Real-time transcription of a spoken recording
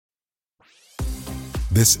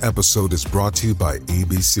This episode is brought to you by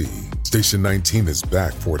ABC. Station 19 is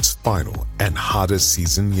back for its final and hottest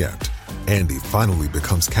season yet. Andy finally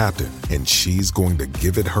becomes captain, and she's going to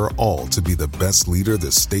give it her all to be the best leader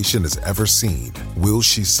the station has ever seen. Will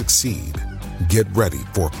she succeed? Get ready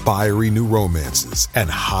for fiery new romances and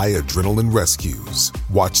high adrenaline rescues.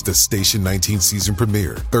 Watch the Station 19 season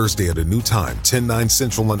premiere Thursday at a new time, 10/9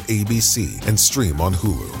 Central on ABC, and stream on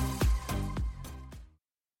Hulu.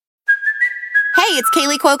 Hey, it's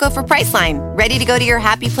Kaylee Cuoco for Priceline. Ready to go to your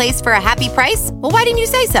happy place for a happy price? Well, why didn't you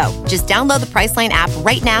say so? Just download the Priceline app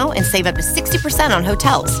right now and save up to 60% on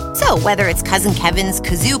hotels. So whether it's Cousin Kevin's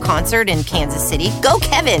Kazoo Concert in Kansas City, go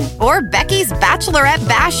Kevin, or Becky's Bachelorette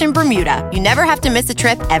Bash in Bermuda, you never have to miss a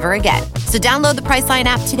trip ever again. So download the Priceline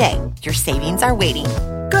app today. Your savings are waiting.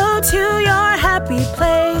 Go to your happy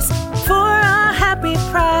place for a happy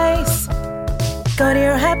price. Go to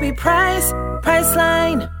your happy price,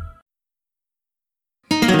 Priceline.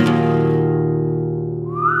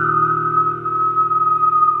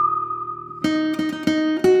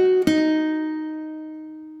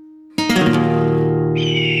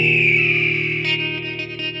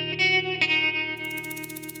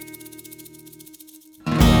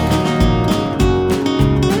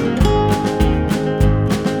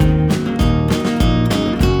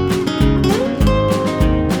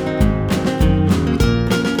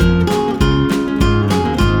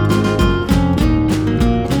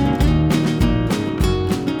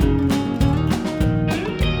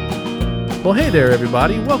 Well, hey there,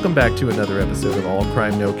 everybody. Welcome back to another episode of All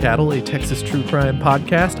Crime No Cattle, a Texas true crime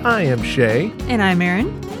podcast. I am Shay. And I'm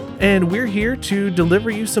Erin. And we're here to deliver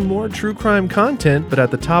you some more true crime content, but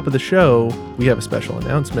at the top of the show, we have a special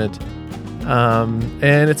announcement.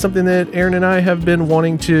 And it's something that Erin and I have been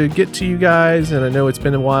wanting to get to you guys, and I know it's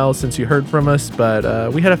been a while since you heard from us,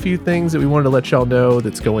 but we had a few things that we wanted to let y'all know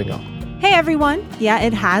that's going on. Hey everyone. Yeah,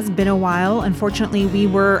 it has been a while. Unfortunately, we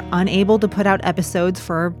were unable to put out episodes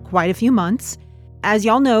for quite a few months. As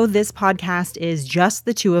y'all know, this podcast is just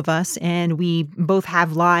the two of us, and we both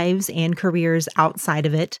have lives and careers outside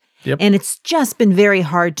of it. Yep. And it's just been very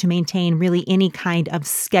hard to maintain really any kind of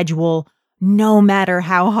schedule, no matter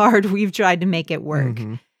how hard we've tried to make it work.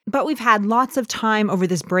 Mm-hmm. But we've had lots of time over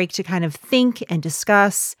this break to kind of think and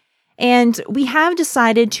discuss. And we have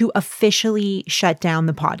decided to officially shut down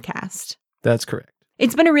the podcast. That's correct.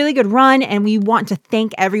 It's been a really good run, and we want to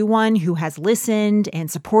thank everyone who has listened and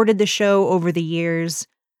supported the show over the years.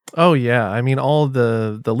 Oh, yeah. I mean, all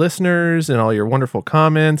the listeners and all your wonderful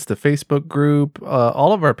comments, the Facebook group,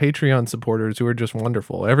 all of our Patreon supporters who are just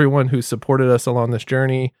wonderful. Everyone who supported us along this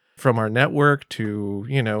journey, from our network to,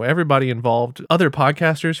 everybody involved. Other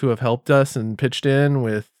podcasters who have helped us and pitched in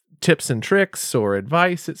with tips and tricks or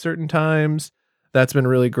advice at certain times. That's been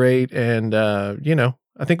really great. And,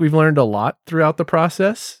 I think we've learned a lot throughout the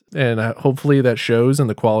process, and hopefully that shows in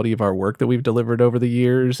the quality of our work that we've delivered over the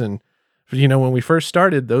years. And, when we first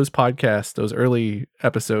started those podcasts, those early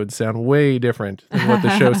episodes sound way different than what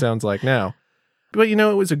the show sounds like now. But, it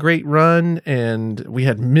was a great run, and we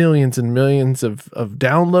had millions and millions of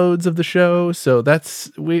downloads of the show. So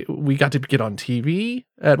we got to get on TV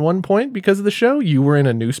at one point because of the show. You were in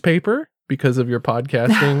a newspaper because of your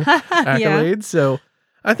podcasting accolades. Yeah. So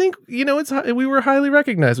I think, we were highly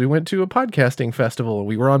recognized. We went to a podcasting festival, and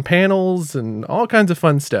we were on panels and all kinds of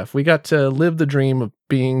fun stuff. We got to live the dream of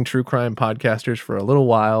being true crime podcasters for a little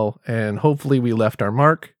while, and hopefully we left our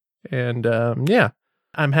mark. And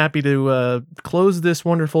I'm happy to close this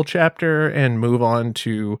wonderful chapter and move on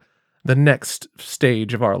to the next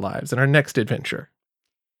stage of our lives and our next adventure.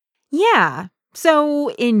 Yeah.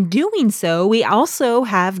 So in doing so, we also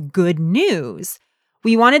have good news.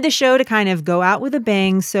 We wanted the show to kind of go out with a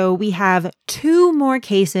bang, so we have 2 more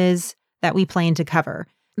cases that we plan to cover.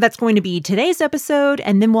 That's going to be today's episode,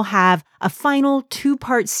 and then we'll have a final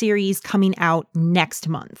 2-part series coming out next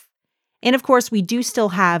month. And of course, we do still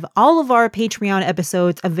have all of our Patreon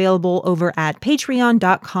episodes available over at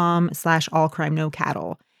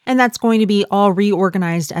patreon.com/allcrimenocattle. And that's going to be all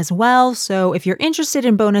reorganized as well. So if you're interested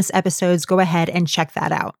in bonus episodes, go ahead and check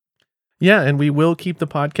that out. Yeah, and we will keep the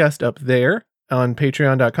podcast up there on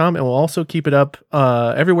patreon.com, and we'll also keep it up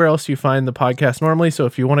everywhere else you find the podcast normally. So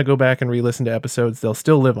if you want to go back and re-listen to episodes, they'll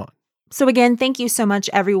still live on. So again, thank you so much,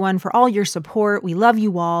 everyone, for all your support. We love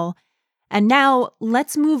you all. And now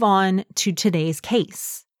let's move on to today's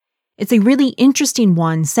case. It's a really interesting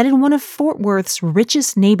one set in one of Fort Worth's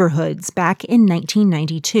richest neighborhoods back in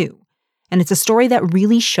 1992. And it's a story that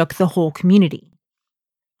really shook the whole community.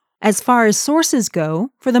 As far as sources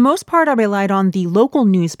go, for the most part, I relied on the local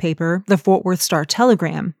newspaper, the Fort Worth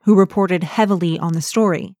Star-Telegram, who reported heavily on the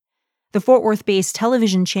story. The Fort Worth-based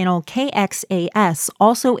television channel KXAS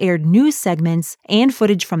also aired news segments and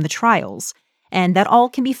footage from the trials, and that all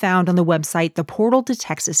can be found on the website The Portal to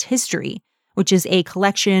Texas History, which is a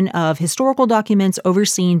collection of historical documents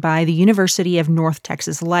overseen by the University of North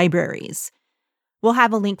Texas Libraries. We'll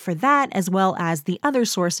have a link for that as well as the other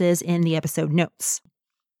sources in the episode notes.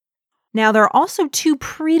 Now, there are also two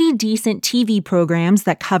pretty decent TV programs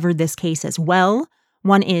that covered this case as well.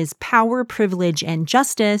 One is Power, Privilege, and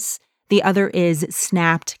Justice. The other is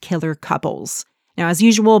Snapped Killer Couples. Now, as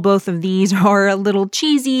usual, both of these are a little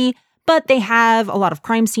cheesy, but they have a lot of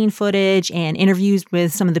crime scene footage and interviews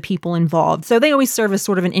with some of the people involved. So they always serve as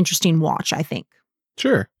sort of an interesting watch, I think.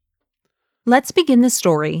 Sure. Let's begin the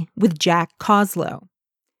story with Jack Koslow.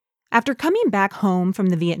 After coming back home from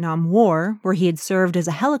the Vietnam War, where he had served as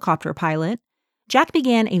a helicopter pilot, Jack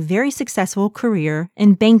began a very successful career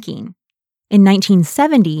in banking. In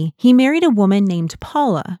 1970, he married a woman named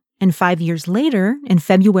Paula, and 5 years later, in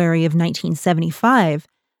February of 1975,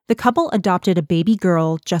 the couple adopted a baby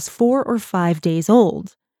girl just 4 or 5 days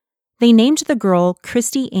old. They named the girl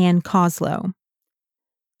Christy Ann Koslow.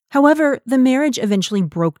 However, the marriage eventually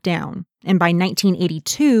broke down, and by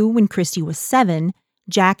 1982, when Christy was 7,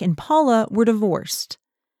 Jack and Paula were divorced.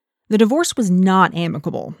 The divorce was not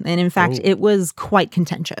amicable, and in fact, it was quite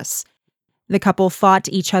contentious. The couple fought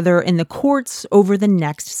each other in the courts over the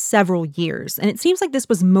next several years, and it seems like this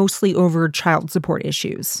was mostly over child support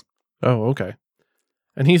issues. Oh, okay.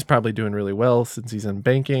 And he's probably doing really well since he's in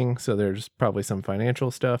banking, so there's probably some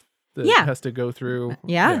financial stuff that has to go through.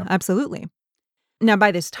 Yeah, absolutely. Now,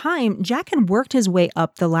 by this time, Jack had worked his way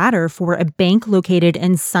up the ladder for a bank located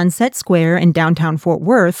in Sunset Square in downtown Fort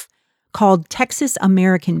Worth called Texas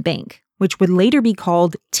American Bank, which would later be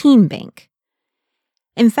called Team Bank.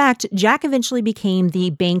 In fact, Jack eventually became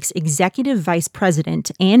the bank's executive vice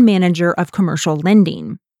president and manager of commercial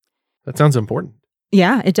lending. That sounds important.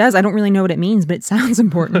 Yeah, it does. I don't really know what it means, but it sounds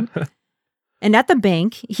important. And at the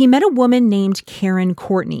bank, he met a woman named Karen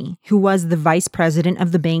Courtney, who was the vice president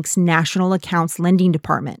of the bank's National Accounts Lending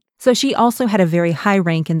Department. So she also had a very high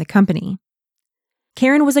rank in the company.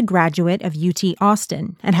 Karen was a graduate of UT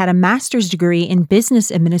Austin and had a master's degree in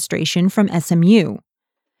business administration from SMU.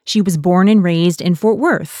 She was born and raised in Fort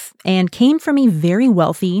Worth and came from a very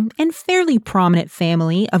wealthy and fairly prominent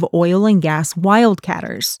family of oil and gas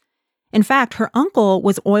wildcatters. In fact, her uncle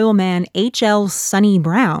was oilman H.L. Sonny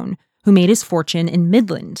Brown, who made his fortune in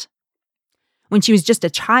Midland. When she was just a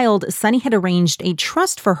child, Sonny had arranged a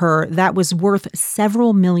trust for her that was worth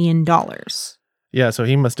several $1 million. Yeah, so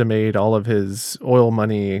he must have made all of his oil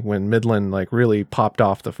money when Midland really popped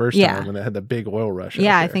off the first time when it had the big oil rush.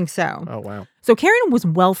 Yeah, I think so. Oh, wow. So Karen was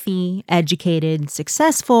wealthy, educated,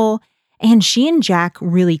 successful, and she and Jack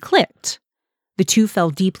really clicked. The two fell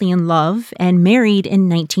deeply in love and married in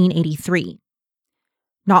 1983.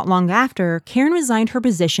 Not long after, Karen resigned her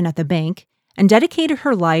position at the bank and dedicated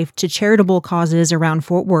her life to charitable causes around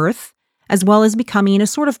Fort Worth, as well as becoming a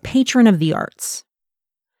sort of patron of the arts.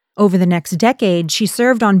 Over the next decade, she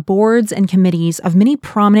served on boards and committees of many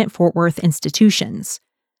prominent Fort Worth institutions.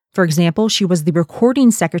 For example, she was the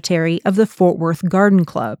recording secretary of the Fort Worth Garden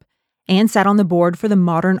Club and sat on the board for the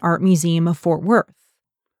Modern Art Museum of Fort Worth.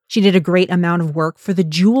 She did a great amount of work for the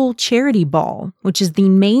Jewel Charity Ball, which is the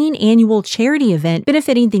main annual charity event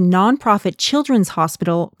benefiting the nonprofit children's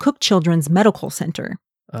hospital, Cook Children's Medical Center.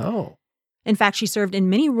 Oh. In fact, she served in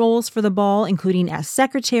many roles for the ball, including as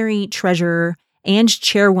secretary, treasurer, and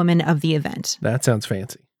chairwoman of the event. That sounds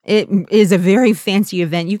fancy. It is a very fancy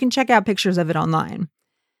event. You can check out pictures of it online.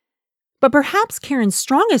 But perhaps Karen's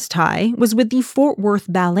strongest tie was with the Fort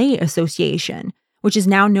Worth Ballet Association, which is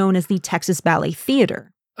now known as the Texas Ballet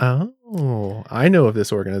Theater. Oh, I know of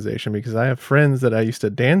this organization because I have friends that I used to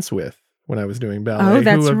dance with when I was doing ballet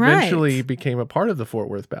that's who right. eventually became a part of the Fort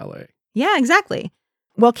Worth Ballet. Yeah, exactly.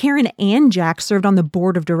 Well, Karen and Jack served on the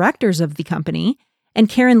board of directors of the company, and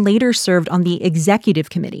Karen later served on the executive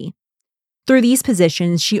committee. Through these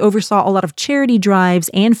positions, she oversaw a lot of charity drives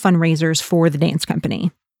and fundraisers for the dance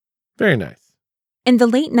company. Very nice. In the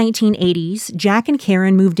late 1980s, Jack and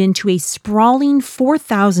Karen moved into a sprawling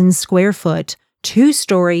 4,000 square foot,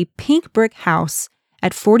 2-story pink brick house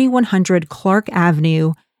at 4100 Clark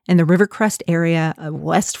Avenue in the Rivercrest area of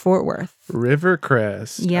West Fort Worth.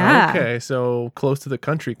 Rivercrest. Yeah. Okay, so close to the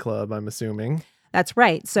country club, I'm assuming. That's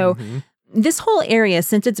right. So this whole area,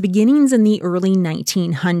 since its beginnings in the early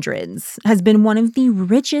 1900s, has been one of the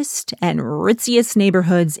richest and ritziest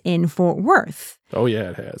neighborhoods in Fort Worth. Oh, yeah,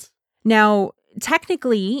 it has. Now,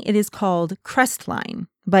 technically, it is called Crestline,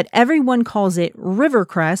 but everyone calls it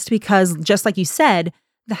Rivercrest because, just like you said,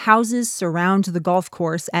 the houses surround the golf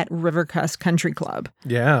course at Rivercrest Country Club.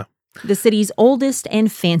 Yeah. the city's oldest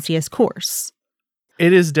and fanciest course.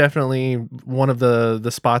 It is definitely one of the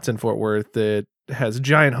spots in Fort Worth that has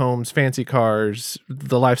giant homes, fancy cars,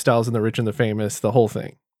 the lifestyles and the rich and the famous, the whole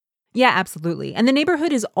thing. Yeah, absolutely. And the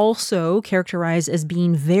neighborhood is also characterized as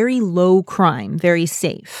being very low crime, very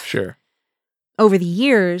safe. Sure. Over the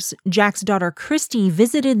years, Jack's daughter Christy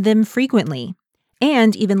visited them frequently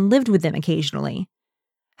and even lived with them occasionally.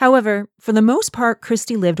 However, for the most part,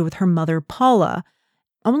 Christy lived with her mother, Paula,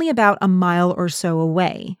 only about a mile or so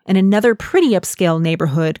away, in another pretty upscale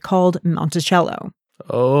neighborhood called Monticello.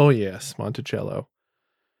 Oh, yes, Monticello.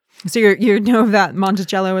 So you know about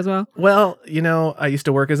Monticello as well? Well, I used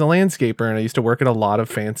to work as a landscaper, and I used to work at a lot of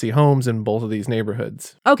fancy homes in both of these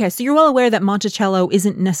neighborhoods. Okay, so you're well aware that Monticello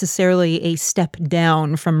isn't necessarily a step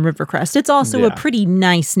down from Rivercrest. It's also a pretty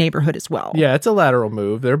nice neighborhood as well. Yeah, it's a lateral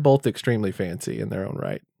move. They're both extremely fancy in their own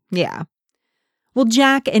right. Yeah. Well,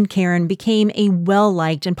 Jack and Karen became a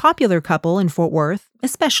well-liked and popular couple in Fort Worth,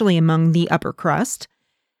 especially among the upper crust.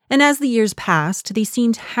 And as the years passed, they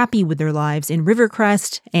seemed happy with their lives in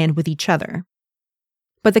Rivercrest and with each other.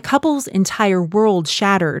 But the couple's entire world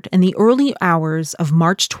shattered in the early hours of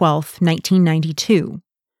March 12, 1992.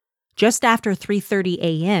 Just after 3:30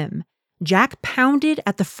 a.m., Jack pounded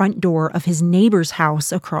at the front door of his neighbor's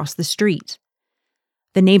house across the street.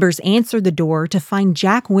 The neighbors answered the door to find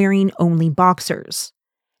Jack wearing only boxers.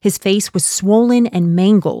 His face was swollen and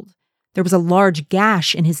mangled. There was a large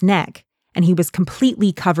gash in his neck, and he was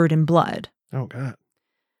completely covered in blood. Oh, God.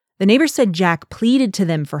 The neighbors said Jack pleaded to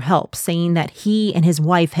them for help, saying that he and his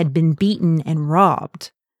wife had been beaten and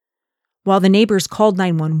robbed. While the neighbors called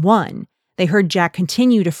 911, they heard Jack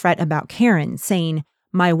continue to fret about Karen, saying,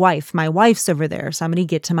 my wife's over there. Somebody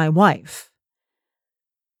get to my wife."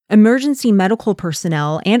 Emergency medical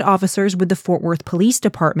personnel and officers with the Fort Worth Police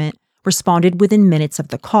Department responded within minutes of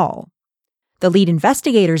the call. The lead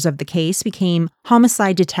investigators of the case became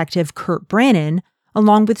homicide detective Kurt Brannon,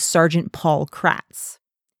 along with Sergeant Paul Kratz.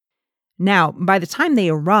 Now, by the time they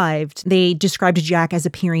arrived, they described Jack as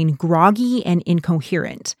appearing groggy and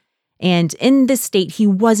incoherent. And in this state, he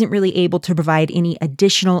wasn't really able to provide any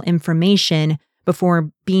additional information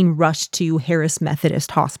before being rushed to Harris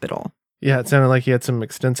Methodist Hospital. Yeah, it sounded like he had some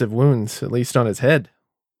extensive wounds, at least on his head.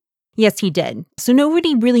 Yes, he did. So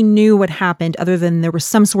nobody really knew what happened other than there was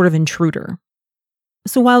some sort of intruder.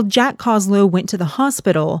 So while Jack Koslow went to the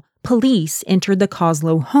hospital, police entered the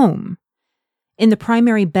Koslow home. In the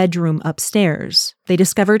primary bedroom upstairs, they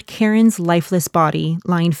discovered Karen's lifeless body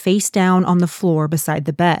lying face down on the floor beside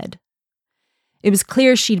the bed. It was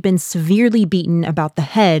clear she'd been severely beaten about the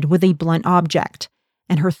head with a blunt object,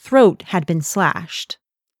 and her throat had been slashed.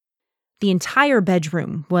 The entire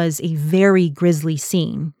bedroom was a very grisly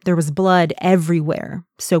scene. There was blood everywhere,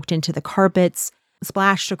 soaked into the carpets,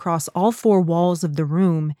 splashed across all four walls of the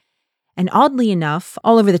room, and oddly enough,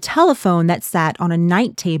 all over the telephone that sat on a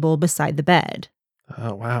night table beside the bed.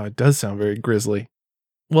 Oh, wow. It does sound very grisly.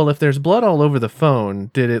 Well, if there's blood all over the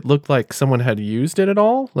phone, did it look like someone had used it at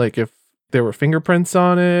all? Like if there were fingerprints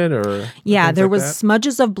on it or... Yeah, there was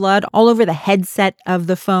smudges of blood all over the headset of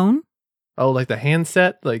the phone. Oh, like the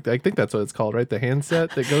handset? Like, I think that's what it's called, right? The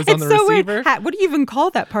handset that goes on the receiver? Weird. What do you even call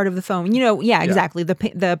that part of the phone? Yeah, exactly.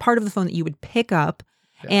 The part of the phone that you would pick up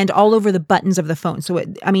and all over the buttons of the phone. So,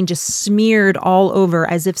 just smeared all over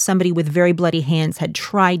as if somebody with very bloody hands had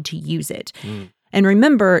tried to use it. And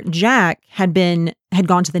remember, Jack had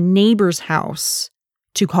gone to the neighbor's house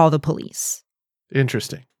to call the police.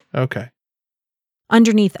 Interesting. Okay.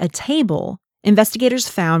 Underneath a table, investigators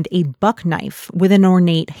found a buck knife with an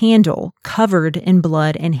ornate handle covered in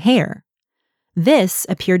blood and hair. This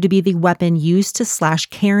appeared to be the weapon used to slash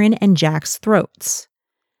Karen and Jack's throats.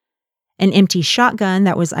 An empty shotgun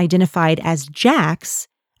that was identified as Jack's,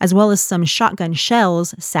 as well as some shotgun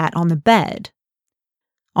shells, sat on the bed.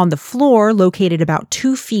 On the floor, located about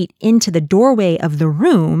 2 feet into the doorway of the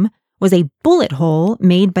room, was a bullet hole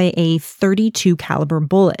made by a .32 caliber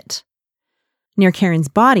bullet. Near Karen's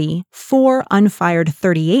body, 4 unfired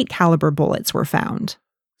 .38 caliber bullets were found.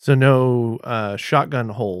 So no shotgun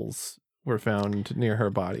holes were found near her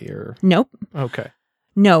body, or? Nope. Okay.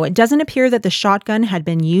 No, it doesn't appear that the shotgun had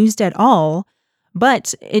been used at all,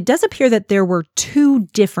 but it does appear that there were 2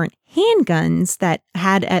 different handguns that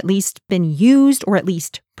had at least been used or at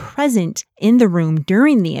least present in the room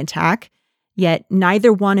during the attack, yet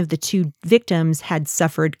neither one of the 2 victims had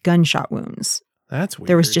suffered gunshot wounds. That's weird.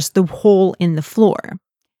 There was just the hole in the floor.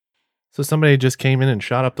 So somebody just came in and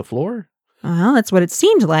shot up the floor? Well, that's what it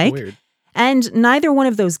seemed like. Weird. And neither one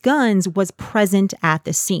of those guns was present at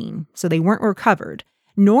the scene, so they weren't recovered,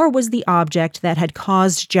 nor was the object that had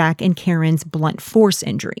caused Jack and Karen's blunt force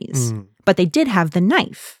injuries. But they did have the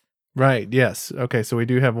knife. Right, yes. Okay, so we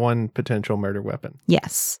do have one potential murder weapon.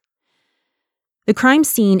 Yes. The crime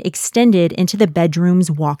scene extended into the bedroom's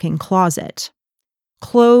walk-in closet.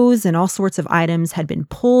 Clothes and all sorts of items had been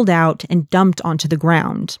pulled out and dumped onto the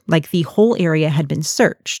ground, like the whole area had been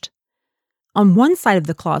searched. On one side of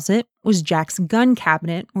the closet was Jack's gun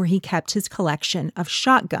cabinet where he kept his collection of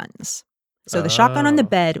shotguns. So the shotgun on the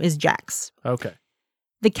bed is Jack's. Okay.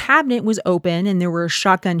 The cabinet was open and there were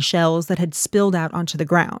shotgun shells that had spilled out onto the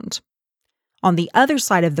ground. On the other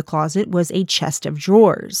side of the closet was a chest of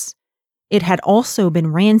drawers. It had also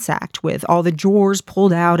been ransacked with all the drawers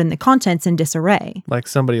pulled out and the contents in disarray. Like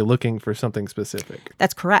somebody looking for something specific.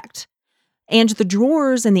 That's correct. And the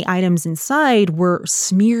drawers and the items inside were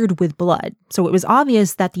smeared with blood. So it was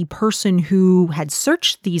obvious that the person who had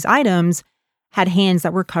searched these items had hands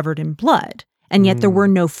that were covered in blood. And yet there were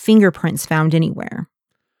no fingerprints found anywhere.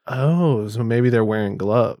 Oh, so maybe they're wearing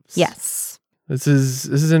gloves. Yes. This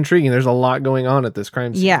is intriguing. There's a lot going on at this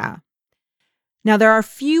crime scene. Yeah. Now, there are a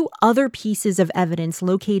few other pieces of evidence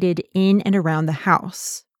located in and around the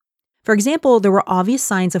house. For example, there were obvious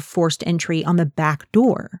signs of forced entry on the back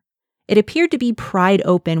door. It appeared to be pried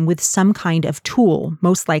open with some kind of tool,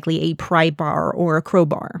 most likely a pry bar or a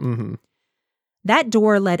crowbar. Mm-hmm. That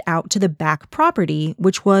door led out to the back property,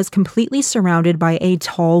 which was completely surrounded by a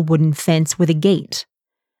tall wooden fence with a gate.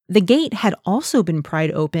 The gate had also been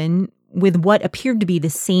pried open with what appeared to be the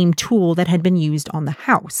same tool that had been used on the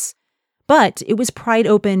house. But it was pried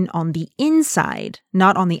open on the inside,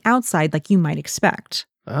 not on the outside like you might expect.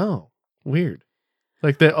 Oh, weird.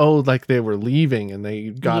 Like they were leaving and they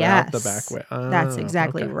got out the back way. That's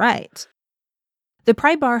exactly okay. right. The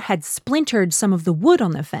pry bar had splintered some of the wood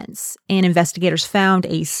on the fence, and investigators found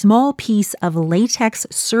a small piece of latex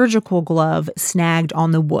surgical glove snagged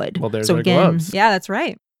on the wood. Well, there's their gloves. Yeah, that's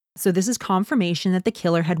right. So this is confirmation that the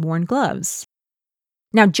killer had worn gloves.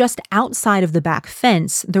 Now, just outside of the back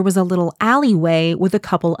fence, there was a little alleyway with a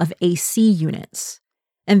couple of AC units.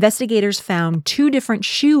 Investigators found 2 different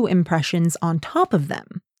shoe impressions on top of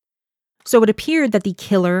them. So it appeared that the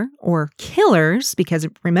killer, or killers, because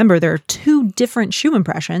remember there are 2 different shoe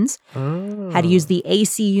impressions, had used the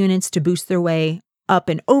AC units to boost their way up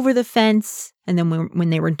and over the fence. And then when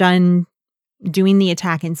they were done doing the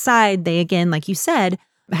attack inside, they again, like you said,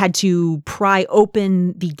 had to pry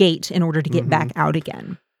open the gate in order to get back out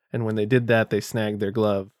again. And when they did that, they snagged their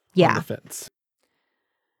glove on the fence.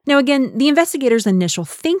 Now, again, the investigators' initial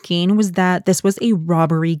thinking was that this was a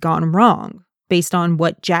robbery gone wrong, based on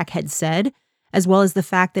what Jack had said, as well as the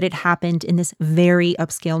fact that it happened in this very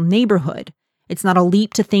upscale neighborhood. It's not a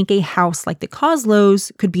leap to think a house like the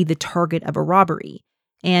Coslows could be the target of a robbery,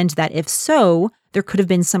 and that if so, there could have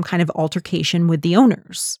been some kind of altercation with the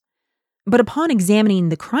owners. But upon examining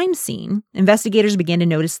the crime scene, investigators began to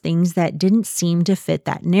notice things that didn't seem to fit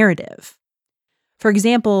that narrative. For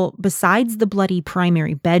example, besides the bloody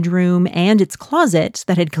primary bedroom and its closet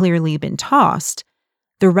that had clearly been tossed,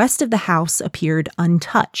 the rest of the house appeared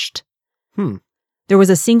untouched. There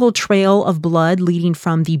was a single trail of blood leading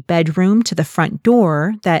from the bedroom to the front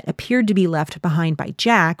door that appeared to be left behind by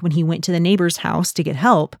Jack when he went to the neighbor's house to get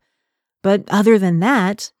help. But other than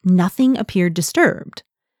that, nothing appeared disturbed.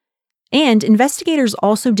 And investigators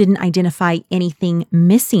also didn't identify anything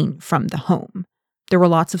missing from the home. There were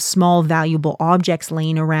lots of small, valuable objects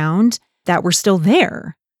laying around that were still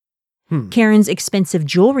there. Karen's expensive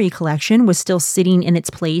jewelry collection was still sitting in its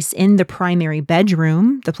place in the primary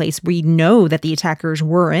bedroom, the place we know that the attackers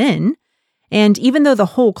were in. And even though the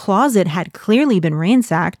whole closet had clearly been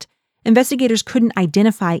ransacked, investigators couldn't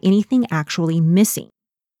identify anything actually missing.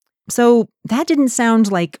 So that didn't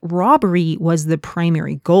sound like robbery was the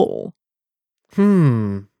primary goal.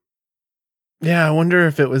 Yeah, I wonder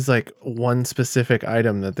if it was like one specific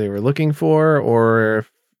item that they were looking for, or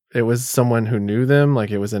if it was someone who knew them,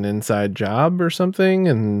 like it was an inside job or something,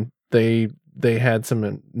 and they had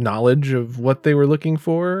some knowledge of what they were looking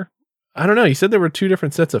for. I don't know. You said there were 2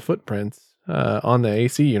 different sets of footprints on the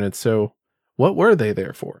AC units, so what were they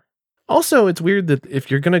there for? Also, it's weird that if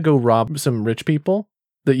you're going to go rob some rich people,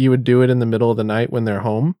 that you would do it in the middle of the night when they're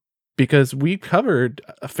home. Because we covered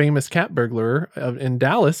a famous cat burglar in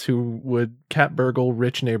Dallas who would cat burgle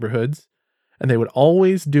rich neighborhoods, and they would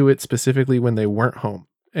always do it specifically when they weren't home.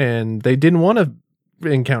 And they didn't want to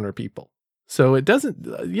encounter people. So it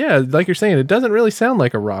doesn't, like you're saying, it doesn't really sound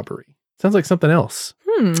like a robbery. It sounds like something else.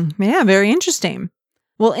 Yeah, very interesting.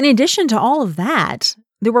 Well, in addition to all of that,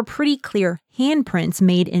 there were pretty clear handprints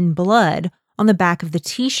made in blood on the back of the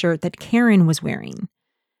t-shirt that Karen was wearing.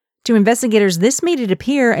 To investigators, this made it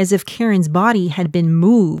appear as if Karen's body had been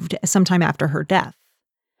moved sometime after her death.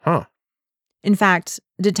 Huh. In fact,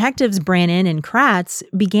 Detectives Brannon and Kratz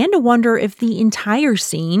began to wonder if the entire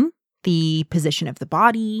scene, the position of the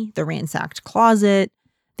body, the ransacked closet,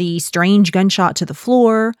 the strange gunshot to the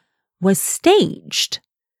floor, was staged.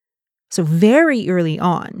 So very early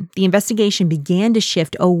on, the investigation began to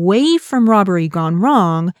shift away from robbery gone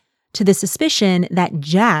wrong to the suspicion that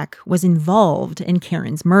Jack was involved in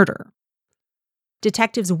Karen's murder.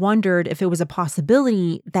 Detectives wondered if it was a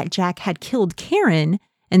possibility that Jack had killed Karen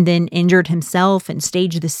and then injured himself and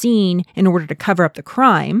staged the scene in order to cover up the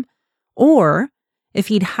crime, or if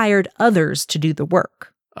he'd hired others to do the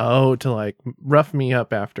work. Oh, to like rough me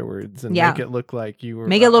up afterwards and Yeah. make it look like you were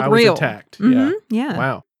Make it look I was real. attacked. Mhm, yeah.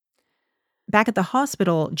 Wow. Back at the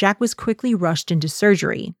hospital, Jack was quickly rushed into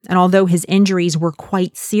surgery, and although his injuries were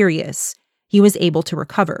quite serious, he was able to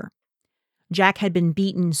recover. Jack had been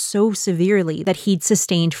beaten so severely that he'd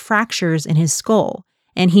sustained fractures in his skull,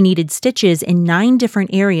 and he needed stitches in 9 different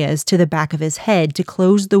areas to the back of his head to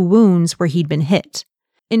close the wounds where he'd been hit.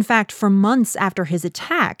 In fact, for months after his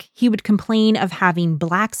attack, he would complain of having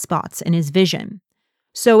black spots in his vision.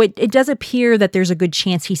 So it does appear that there's a good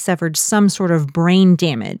chance he suffered some sort of brain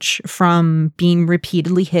damage from being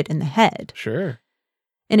repeatedly hit in the head. Sure.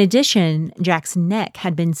 In addition, Jack's neck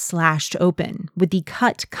had been slashed open, with the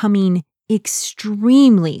cut coming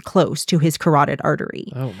extremely close to his carotid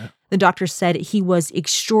artery. Oh, no. The doctor said he was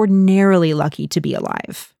extraordinarily lucky to be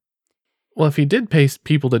alive. Well, if he did pay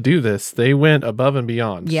people to do this, they went above and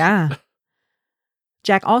beyond. Yeah.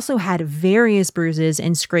 Jack also had various bruises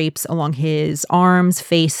and scrapes along his arms,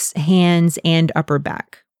 face, hands, and upper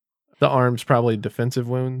back. The arms probably defensive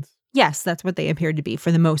wounds. Yes, that's what they appeared to be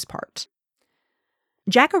for the most part.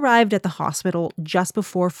 Jack arrived at the hospital just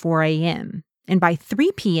before 4 a.m., and by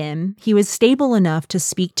 3 p.m., he was stable enough to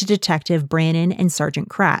speak to Detective Brannon and Sergeant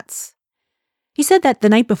Kratz. He said that the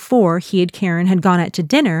night before, he and Karen had gone out to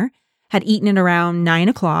dinner, had eaten at around 9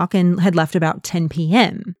 o'clock, and had left about 10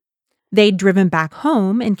 p.m. They'd driven back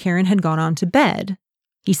home, and Karen had gone on to bed.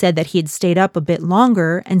 He said that he had stayed up a bit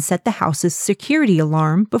longer and set the house's security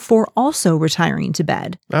alarm before also retiring to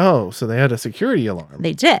bed. Oh, so they had a security alarm.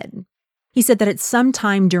 They did. He said that at some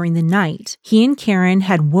time during the night, he and Karen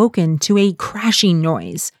had woken to a crashing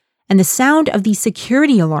noise and the sound of the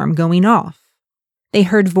security alarm going off. They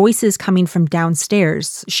heard voices coming from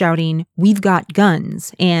downstairs shouting, "We've got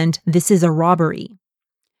guns," and "This is a robbery."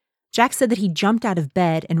 Jack said that he jumped out of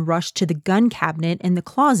bed and rushed to the gun cabinet in the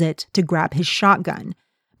closet to grab his shotgun,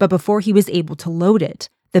 but before he was able to load it,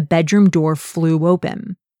 the bedroom door flew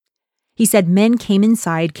open. He said men came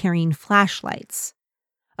inside carrying flashlights.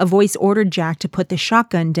 A voice ordered Jack to put the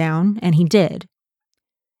shotgun down, and he did.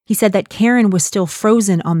 He said that Karen was still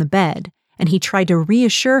frozen on the bed, and he tried to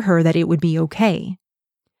reassure her that it would be okay.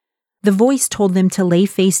 The voice told them to lay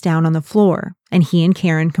face down on the floor, and he and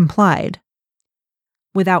Karen complied.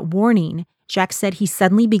 Without warning, Jack said he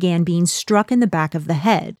suddenly began being struck in the back of the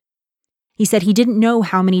head. He said he didn't know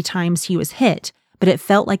how many times he was hit, but it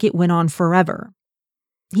felt like it went on forever.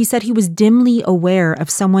 He said he was dimly aware of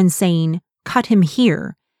someone saying, "Cut him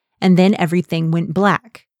here," and then everything went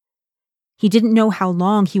black. He didn't know how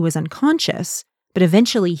long he was unconscious, but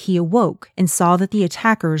eventually he awoke and saw that the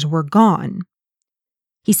attackers were gone.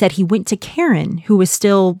 He said he went to Karen, who was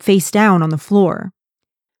still face down on the floor.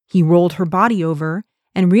 He rolled her body over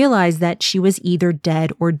and realized that she was either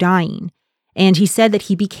dead or dying, and he said that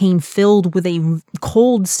he became filled with a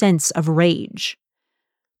cold sense of rage.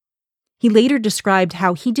 He later described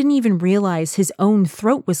how he didn't even realize his own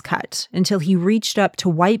throat was cut until he reached up to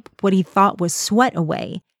wipe what he thought was sweat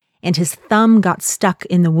away, and his thumb got stuck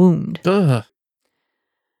in the wound. Ugh.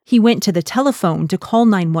 He went to the telephone to call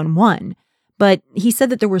 911, but he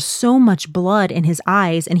said that there was so much blood in his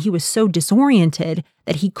eyes and he was so disoriented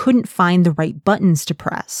that he couldn't find the right buttons to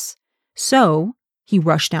press. So he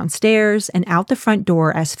rushed downstairs and out the front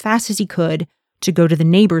door as fast as he could to go to the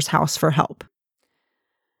neighbor's house for help.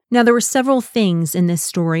 Now, there were several things in this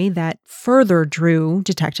story that further drew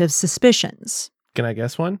detectives' suspicions. Can I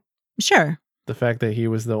guess one? Sure. The fact that he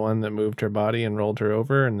was the one that moved her body and rolled her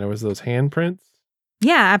over and there was those handprints?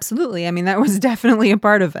 Yeah, absolutely. I mean, that was definitely a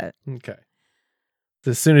part of it. Okay.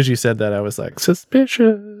 As soon as you said that, I was like,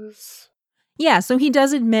 suspicious. Yeah, so he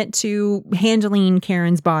does admit to handling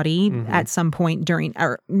Karen's body at some point during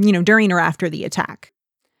or after the attack.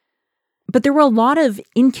 But there were a lot of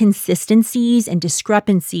inconsistencies and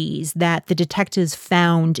discrepancies that the detectives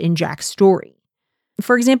found in Jack's story.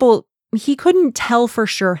 For example, he couldn't tell for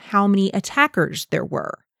sure how many attackers there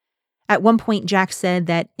were. At one point, Jack said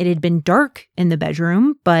that it had been dark in the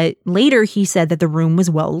bedroom, but later he said that the room was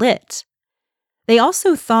well lit. They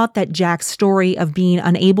also thought that Jack's story of being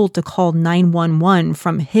unable to call 911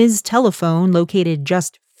 from his telephone located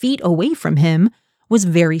just feet away from him was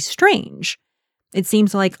very strange. It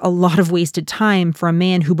seems like a lot of wasted time for a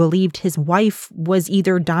man who believed his wife was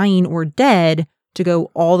either dying or dead to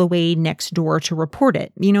go all the way next door to report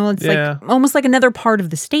it. It's like almost like another part of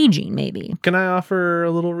the staging, maybe. Can I offer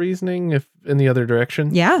a little reasoning if in the other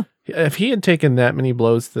direction? Yeah. If he had taken that many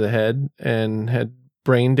blows to the head and had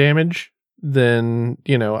brain damage, then,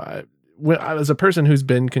 as a person who's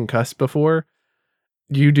been concussed before,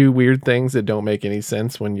 you do weird things that don't make any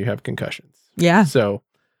sense when you have concussions. Yeah. So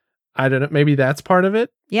I don't know. Maybe that's part of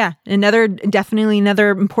it. Yeah. Definitely another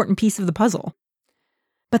important piece of the puzzle.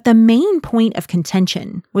 But the main point of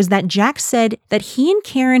contention was that Jack said that he and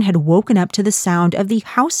Karen had woken up to the sound of the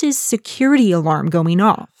house's security alarm going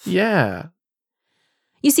off. Yeah.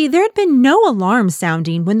 You see, there had been no alarm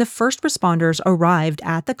sounding when the first responders arrived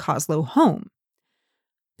at the Koslow home.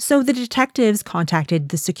 So the detectives contacted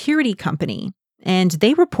the security company, and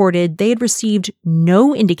they reported they had received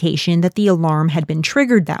no indication that the alarm had been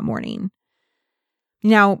triggered that morning.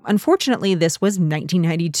 Now, unfortunately, this was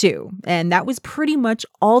 1992, and that was pretty much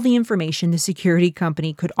all the information the security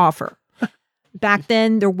company could offer. Back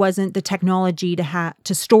then, there wasn't the technology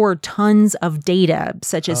to store tons of data,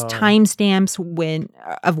 such as timestamps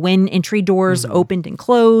of when entry doors opened and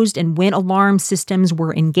closed, and when alarm systems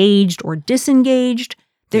were engaged or disengaged.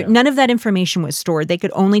 None of that information was stored. They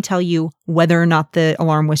could only tell you whether or not the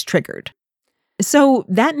alarm was triggered. So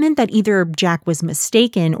that meant that either Jack was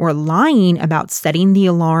mistaken or lying about setting the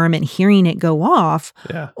alarm and hearing it go off,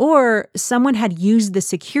 or someone had used the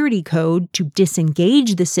security code to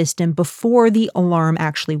disengage the system before the alarm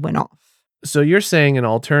actually went off. So you're saying an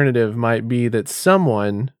alternative might be that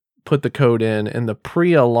someone put the code in the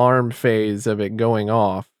pre-alarm phase of it going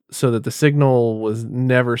off so that the signal was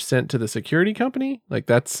never sent to the security company? Like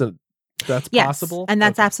that's possible? And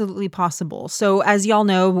that's absolutely possible. So as y'all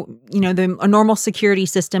know, a normal security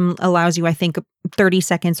system allows you, I think, 30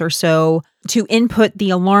 seconds or so to input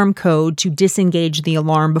the alarm code to disengage the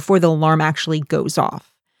alarm before the alarm actually goes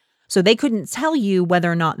off. So they couldn't tell you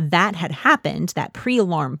whether or not that had happened, that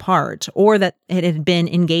pre-alarm part, or that it had been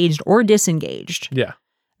engaged or disengaged. Yeah.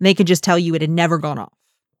 They could just tell you it had never gone off.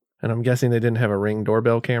 And I'm guessing they didn't have a Ring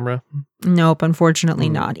doorbell camera? Nope, unfortunately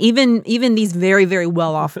not. Even these very, very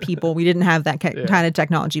well-off people, we didn't have that kind of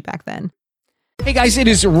technology back then. Hey guys, it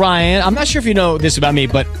is Ryan. I'm not sure if you know this about me,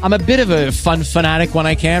 but I'm a bit of a fun fanatic when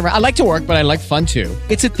I can. I like to work, but I like fun too.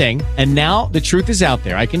 It's a thing. And now the truth is out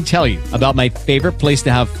there. I can tell you about my favorite place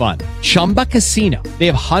to have fun. Chumba Casino. They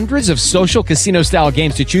have hundreds of social casino style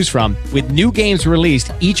games to choose from with new games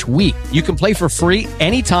released each week. You can play for free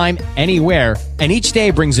anytime, anywhere. And each day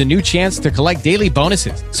brings a new chance to collect daily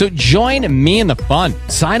bonuses. So join me in the fun.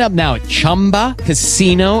 Sign up now at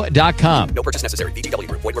ChumbaCasino.com. No purchase necessary. VGW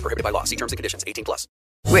Group. Void where prohibited by law. See terms and conditions. 18+.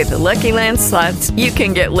 With the Lucky Land Slots, you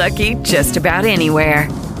can get lucky just about anywhere.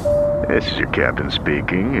 This is your captain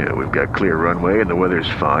speaking. We've got clear runway and the weather's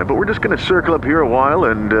fine, but we're just going to circle up here a while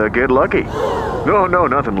and get lucky. No,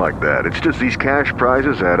 nothing like that. It's just these cash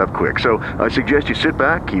prizes add up quick. So I suggest you sit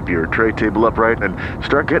back, keep your tray table upright, and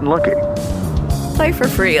start getting lucky. Play for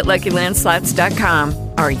free at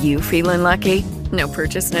LuckyLandSlots.com. Are you feeling lucky? No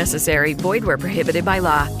purchase necessary. Void where prohibited by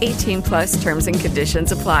law. 18+ terms and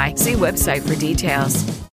conditions apply. See website for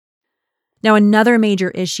details. Now, another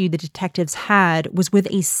major issue the detectives had was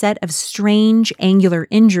with a set of strange angular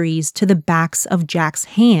injuries to the backs of Jack's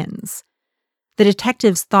hands. The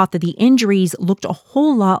detectives thought that the injuries looked a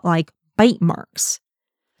whole lot like bite marks.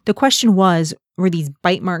 The question was, were these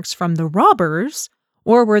bite marks from the robbers,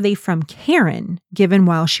 or were they from Karen, given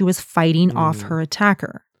while she was fighting off her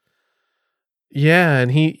attacker? Yeah,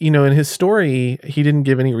 and he, in his story, he didn't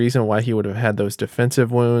give any reason why he would have had those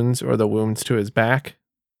defensive wounds or the wounds to his back.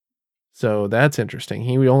 So that's interesting.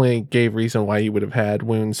 He only gave reason why he would have had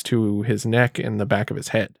wounds to his neck and the back of his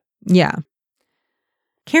head. Yeah.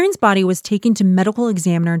 Karen's body was taken to medical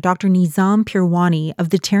examiner Dr. Nizam Pirwani of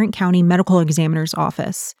the Tarrant County Medical Examiner's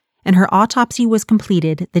Office, and her autopsy was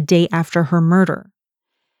completed the day after her murder.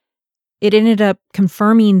 It ended up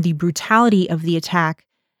confirming the brutality of the attack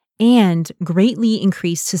and greatly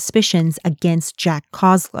increased suspicions against Jack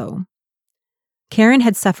Koslow. Karen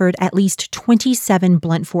had suffered at least 27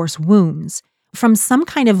 blunt force wounds from some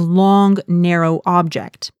kind of long, narrow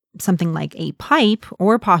object, something like a pipe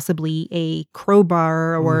or possibly a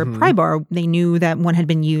crowbar or pry bar. They knew that one had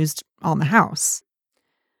been used on the house.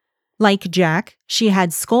 Like Jack, she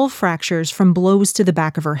had skull fractures from blows to the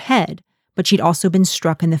back of her head, but she'd also been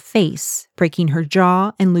struck in the face, breaking her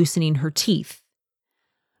jaw and loosening her teeth.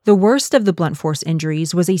 The worst of the blunt force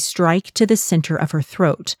injuries was a strike to the center of her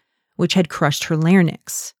throat, which had crushed her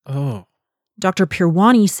larynx. Oh. Dr.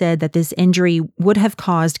 Pirwani said that this injury would have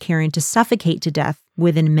caused Karen to suffocate to death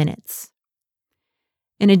within minutes.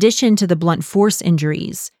 In addition to the blunt force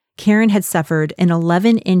injuries, Karen had suffered an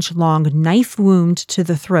 11-inch long knife wound to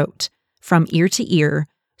the throat from ear to ear,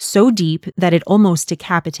 so deep that it almost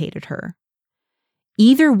decapitated her.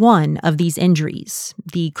 Either one of these injuries,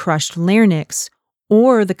 the crushed larynx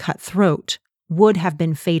or the cut throat, would have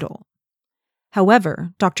been fatal.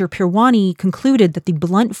 However, Dr. Pirwani concluded that the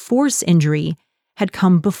blunt force injury had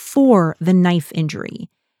come before the knife injury,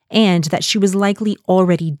 and that she was likely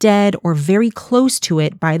already dead or very close to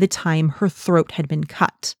it by the time her throat had been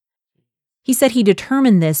cut. He said he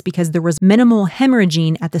determined this because there was minimal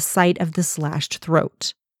hemorrhaging at the site of the slashed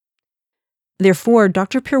throat. Therefore,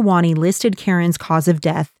 Dr. Pirwani listed Karen's cause of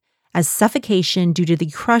death as suffocation due to the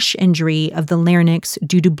crush injury of the larynx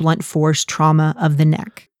due to blunt force trauma of the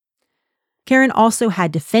neck. Karen also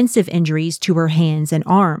had defensive injuries to her hands and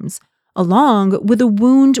arms, along with a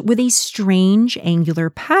wound with a strange angular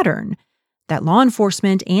pattern that law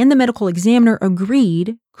enforcement and the medical examiner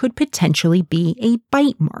agreed could potentially be a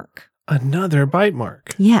bite mark. Another bite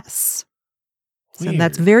mark. Yes. So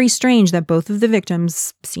that's very strange that both of the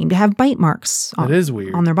victims seem to have bite marks That is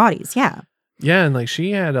weird. on their bodies. Yeah. Yeah, and like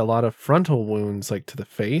she had a lot of frontal wounds like to the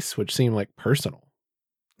face, which seemed like personal.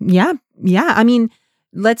 Yeah. I mean,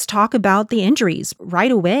 let's talk about the injuries.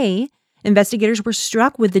 Right away, investigators were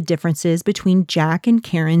struck with the differences between Jack and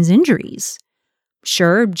Karen's injuries.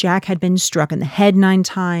 Sure, Jack had been struck in the head 9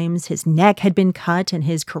 times, his neck had been cut, and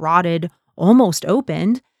his carotid almost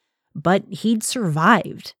opened, but he'd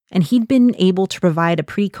survived, and he'd been able to provide a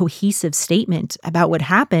pretty cohesive statement about what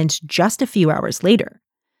happened just a few hours later.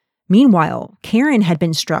 Meanwhile, Karen had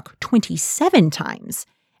been struck 27 times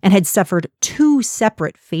and had suffered 2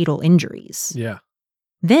 separate fatal injuries. Yeah.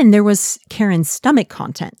 Then there was Karen's stomach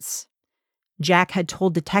contents. Jack had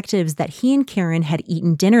told detectives that he and Karen had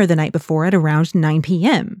eaten dinner the night before at around 9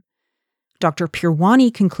 p.m. Dr.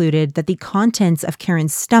 Pirwani concluded that the contents of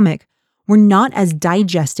Karen's stomach were not as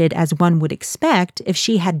digested as one would expect if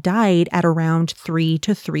she had died at around 3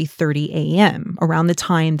 to 3:30 a.m., around the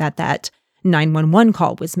time that 911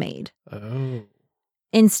 call was made. Oh.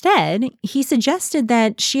 Instead, he suggested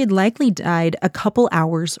that she had likely died a couple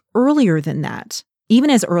hours earlier than that,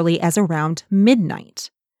 even as early as around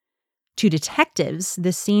midnight. To detectives,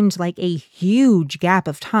 this seemed like a huge gap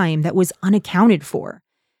of time that was unaccounted for,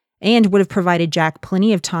 and would have provided Jack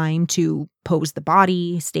plenty of time to pose the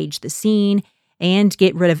body, stage the scene, and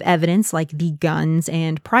get rid of evidence like the guns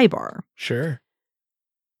and pry bar. Sure.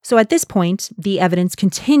 So at this point, the evidence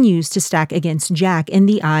continues to stack against Jack in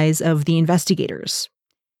the eyes of the investigators.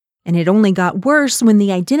 And it only got worse when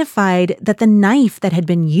they identified that the knife that had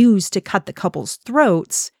been used to cut the couple's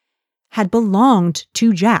throats had belonged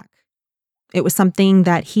to Jack. It was something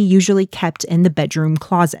that he usually kept in the bedroom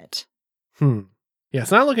closet. Yeah,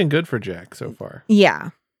 it's not looking good for Jack so far. Yeah.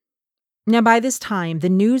 Now, by this time, the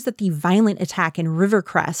news that the violent attack in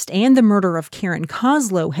Rivercrest and the murder of Karen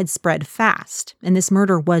Koslow had spread fast, and this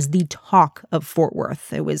murder was the talk of Fort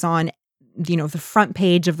Worth. It was on, the front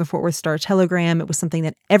page of the Fort Worth Star-Telegram. It was something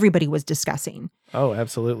that everybody was discussing. Oh,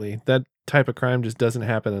 absolutely. That type of crime just doesn't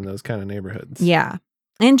happen in those kind of neighborhoods. Yeah.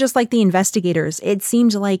 And just like the investigators, it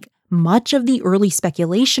seemed like much of the early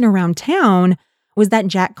speculation around town was that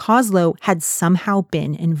Jack Koslow had somehow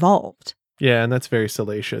been involved. Yeah, and that's very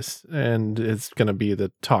salacious, and it's going to be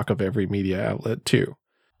the talk of every media outlet, too.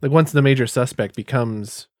 Like, once the major suspect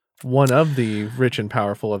becomes one of the rich and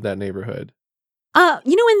powerful of that neighborhood.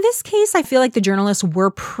 In this case, I feel like the journalists were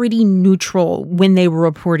pretty neutral when they were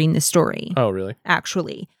reporting the story. Oh, really?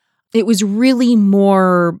 Actually. It was really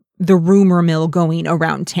more the rumor mill going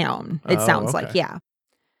around town, it sounds like, yeah.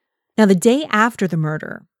 Now, the day after the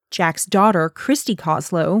murder, Jack's daughter, Christy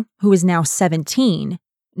Koslow, who is now 17,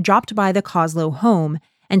 dropped by the Koslow home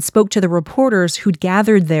and spoke to the reporters who'd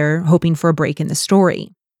gathered there hoping for a break in the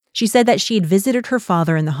story. She said that she had visited her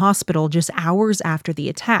father in the hospital just hours after the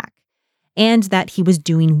attack, and that he was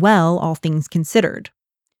doing well, all things considered.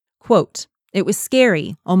 Quote, "It was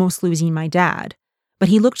scary, almost losing my dad, but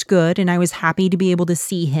he looked good and I was happy to be able to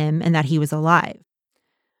see him and that he was alive."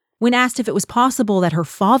 When asked if it was possible that her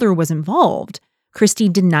father was involved, Christy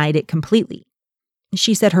denied it completely.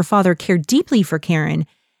 She said her father cared deeply for Karen,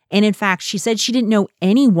 and in fact, she said she didn't know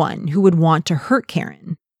anyone who would want to hurt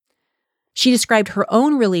Karen. She described her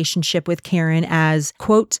own relationship with Karen as,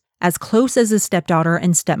 quote, "as close as a stepdaughter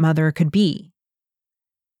and stepmother could be."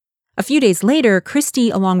 A few days later, Christy,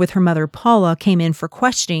 along with her mother Paula, came in for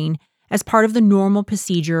questioning, as part of the normal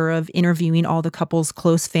procedure of interviewing all the couple's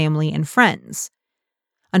close family and friends.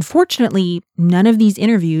 Unfortunately, none of these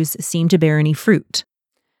interviews seemed to bear any fruit.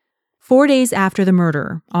 4 days after the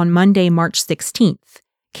murder, on Monday, March 16th,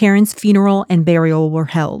 Karen's funeral and burial were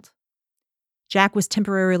held. Jack was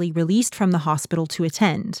temporarily released from the hospital to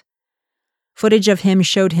attend. Footage of him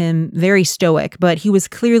showed him very stoic, but he was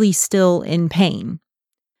clearly still in pain.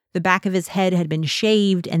 The back of his head had been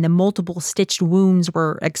shaved and the multiple stitched wounds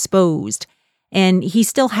were exposed, and he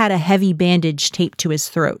still had a heavy bandage taped to his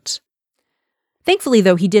throat. Thankfully,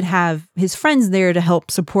 though, he did have his friends there to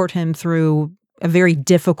help support him through a very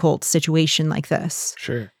difficult situation like this.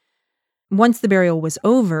 Sure. Once the burial was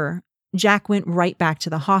over, Jack went right back to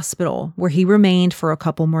the hospital, where he remained for a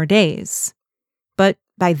couple more days. But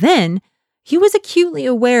by then, he was acutely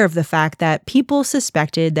aware of the fact that people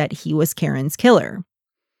suspected that he was Karen's killer.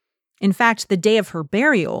 In fact, the day of her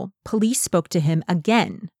burial, police spoke to him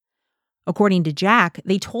again. According to Jack,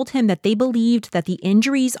 they told him that they believed that the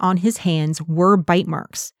injuries on his hands were bite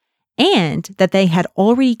marks, and that they had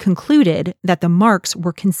already concluded that the marks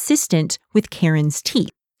were consistent with Karen's teeth.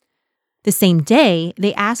 The same day,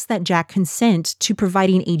 they asked that Jack consent to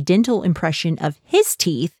providing a dental impression of his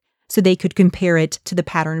teeth so they could compare it to the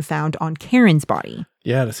pattern found on Karen's body.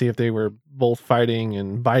 Yeah, to see if they were both fighting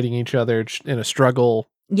and biting each other in a struggle.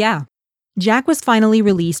 Yeah. Jack was finally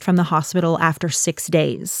released from the hospital after 6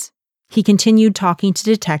 days. He continued talking to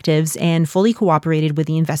detectives and fully cooperated with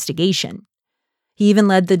the investigation. He even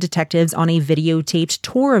led the detectives on a videotaped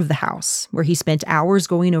tour of the house, where he spent hours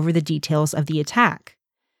going over the details of the attack.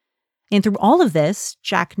 And through all of this,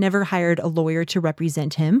 Jack never hired a lawyer to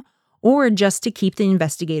represent him or just to keep the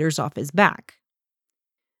investigators off his back.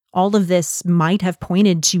 All of this might have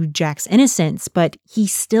pointed to Jack's innocence, but he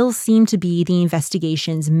still seemed to be the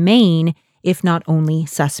investigation's main, if not only,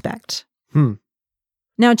 suspect.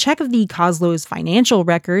 Now, a check of the Koslow's financial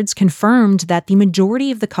records confirmed that the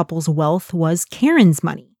majority of the couple's wealth was Karen's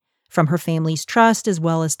money, from her family's trust as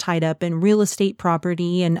well as tied up in real estate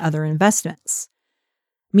property and other investments.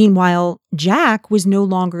 Meanwhile, Jack was no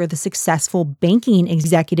longer the successful banking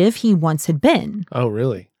executive he once had been. Oh,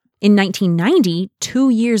 really? In 1990, 2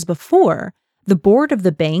 years before, the board of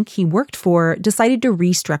the bank he worked for decided to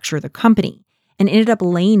restructure the company and ended up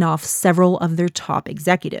laying off several of their top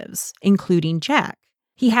executives, including Jack.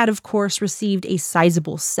 He had, of course, received a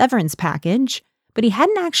sizable severance package, but he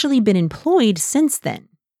hadn't actually been employed since then.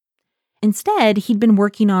 Instead, he'd been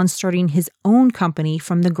working on starting his own company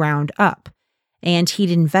from the ground up, and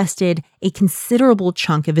he'd invested a considerable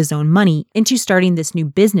chunk of his own money into starting this new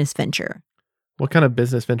business venture. What kind of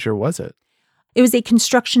business venture was it? It was a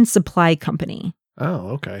construction supply company. Oh,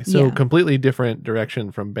 okay. So Yeah. completely different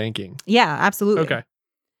direction from banking. Yeah, absolutely. Okay.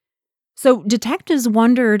 So detectives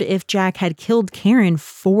wondered if Jack had killed Karen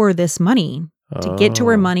for this money, to get to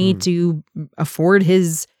her money to afford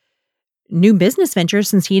his new business venture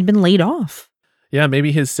since he had been laid off. Yeah,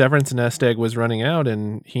 maybe his severance nest egg was running out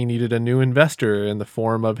and he needed a new investor in the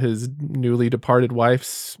form of his newly departed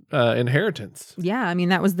wife's inheritance. Yeah, I mean,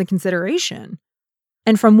 that was the consideration.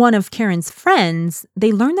 And from one of Karen's friends,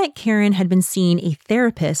 they learned that Karen had been seeing a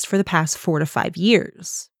therapist for the past 4 to 5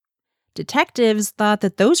 years. Detectives thought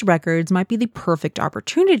that those records might be the perfect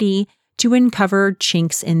opportunity to uncover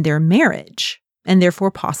chinks in their marriage, and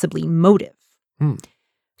therefore possibly motive.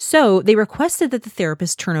 So they requested that the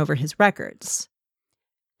therapist turn over his records.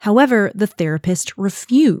 However, the therapist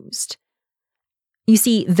refused. You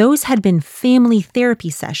see, those had been family therapy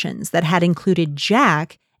sessions that had included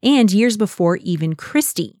Jack and years before even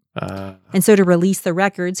Christy. And so to release the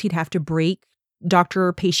records, he'd have to break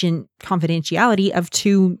doctor-patient confidentiality of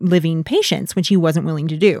 2 living patients, which he wasn't willing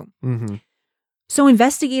to do. So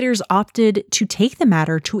investigators opted to take the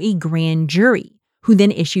matter to a grand jury, who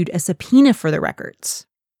then issued a subpoena for the records.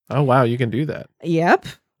 Oh, wow, you can do that. Yep.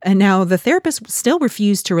 And now the therapist still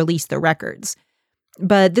refused to release the records.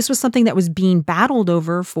 But this was something that was being battled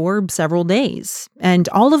over for several days. And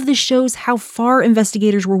all of this shows how far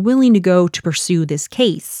investigators were willing to go to pursue this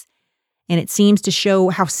case. And it seems to show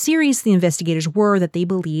how serious the investigators were that they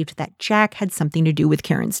believed that Jack had something to do with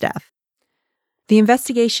Karen's death. The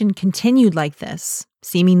investigation continued like this,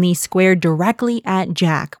 seemingly squared directly at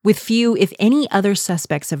Jack, with few, if any, other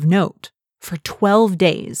suspects of note, for 12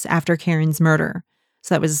 days after Karen's murder.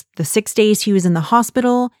 So that was the 6 days he was in the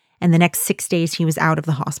hospital, and the next 6 days he was out of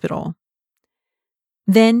the hospital.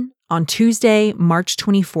 Then, on Tuesday, March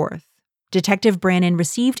 24th, Detective Brannon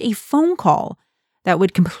received a phone call that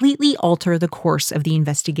would completely alter the course of the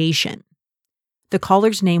investigation. The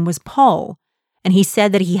caller's name was Paul, and he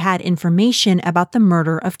said that he had information about the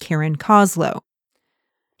murder of Karen Koslow.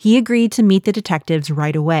 He agreed to meet the detectives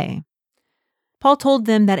right away, Paul told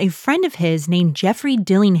them that a friend of his named Jeffrey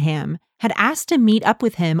Dillingham had asked to meet up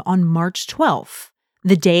with him on March 12th,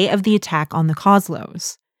 the day of the attack on the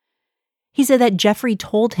Koslows. He said that Jeffrey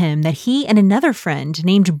told him that he and another friend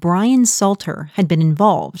named Brian Salter had been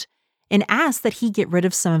involved and asked that he get rid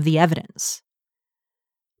of some of the evidence.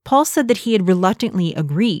 Paul said that he had reluctantly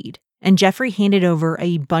agreed, and Jeffrey handed over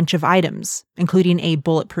a bunch of items, including a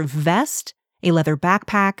bulletproof vest, a leather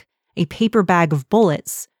backpack, a paper bag of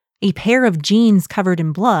bullets, a pair of jeans covered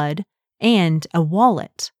in blood, and a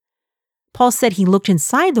wallet. Paul said he looked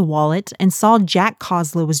inside the wallet and saw Jack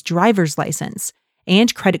Koslow's driver's license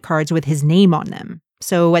and credit cards with his name on them.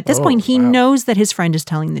 So at this point, he knows that his friend is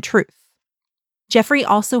telling the truth. Jeffrey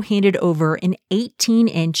also handed over an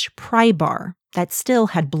 18-inch pry bar that still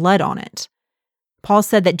had blood on it. Paul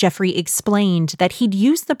said that Jeffrey explained that he'd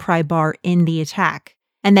used the pry bar in the attack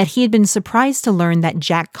and that he had been surprised to learn that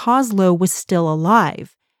Jack Koslow was still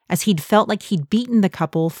alive, as he'd felt like he'd beaten the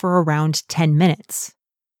couple for around 10 minutes.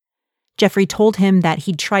 Jeffrey told him that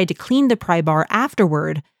he'd tried to clean the pry bar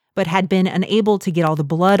afterward, but had been unable to get all the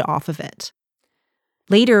blood off of it.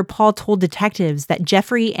 Later, Paul told detectives that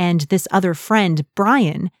Jeffrey and this other friend,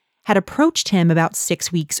 Brian, had approached him about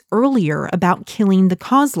 6 weeks earlier about killing the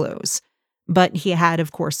Koslows, but he had,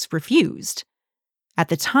 of course, refused. At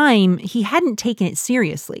the time, he hadn't taken it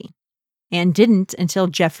seriously, and didn't until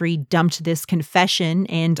Jeffrey dumped this confession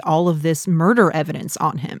and all of this murder evidence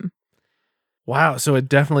on him. Wow, so it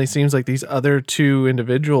definitely seems like these other two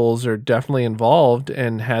individuals are definitely involved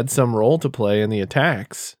and had some role to play in the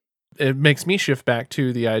attacks. It makes me shift back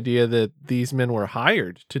to the idea that these men were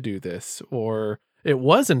hired to do this, or it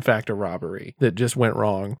was in fact a robbery that just went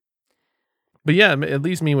wrong. But yeah, it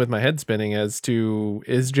leaves me with my head spinning as to,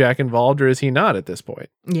 is Jack involved or is he not at this point?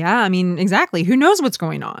 Yeah, I mean, exactly. Who knows what's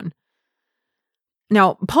going on?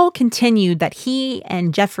 Now, Paul continued that he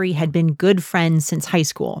and Jeffrey had been good friends since high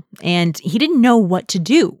school, and he didn't know what to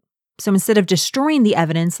do. So instead of destroying the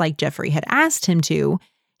evidence like Jeffrey had asked him to,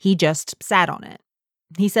 he just sat on it.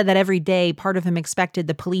 He said that every day, part of him expected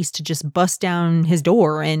the police to just bust down his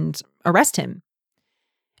door and arrest him.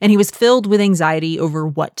 And he was filled with anxiety over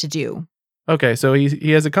what to do. Okay, so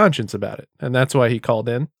he has a conscience about it, and that's why he called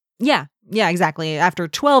in? Yeah, exactly. After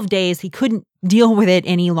 12 days, he couldn't deal with it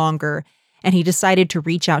any longer, and he decided to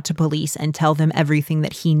reach out to police and tell them everything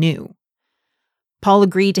that he knew. Paul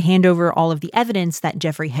agreed to hand over all of the evidence that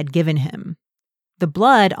Jeffrey had given him. The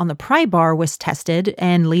blood on the pry bar was tested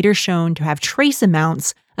and later shown to have trace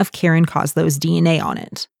amounts of Karen Koslow's DNA on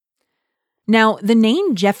it. Now, the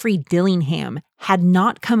name Jeffrey Dillingham had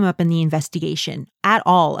not come up in the investigation at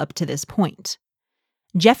all up to this point.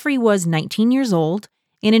 Jeffrey was 19 years old,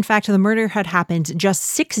 and in fact, the murder had happened just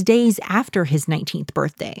 6 days after his 19th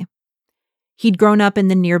birthday. He'd grown up in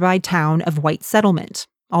the nearby town of White Settlement,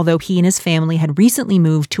 although he and his family had recently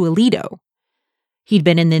moved to Aledo. He'd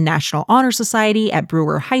been in the National Honor Society at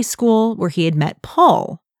Brewer High School, where he had met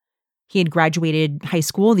Paul. He had graduated high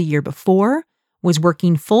school the year before, was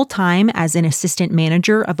working full-time as an assistant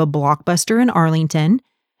manager of a Blockbuster in Arlington,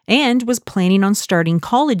 and was planning on starting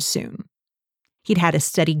college soon. He'd had a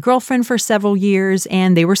steady girlfriend for several years,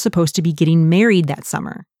 and they were supposed to be getting married that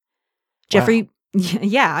summer. Jeffrey,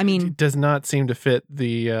 yeah, I mean... It does not seem to fit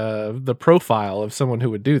the profile of someone who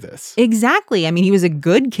would do this. Exactly. I mean, he was a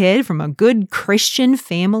good kid from a good Christian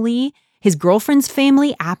family. His girlfriend's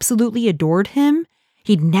family absolutely adored him.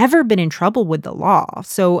 He'd never been in trouble with the law.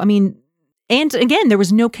 So, I mean... And again, there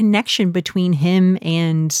was no connection between him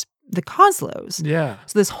and the Koslows. Yeah.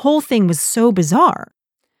 So this whole thing was so bizarre.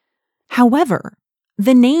 However,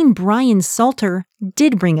 the name Brian Salter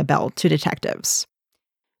did ring a bell to detectives.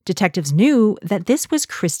 Detectives knew that this was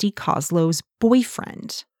Christy Koslow's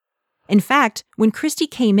boyfriend. In fact, when Christy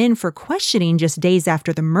came in for questioning just days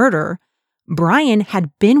after the murder, Brian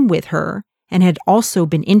had been with her and had also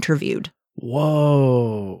been interviewed.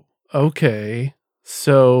 Whoa. Okay.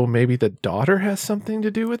 So maybe the daughter has something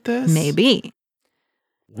to do with this? Maybe.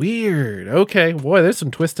 Weird. Okay. Boy, there's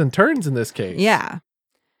some twists and turns in this case. Yeah.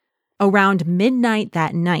 Around midnight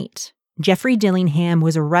that night, Jeffrey Dillingham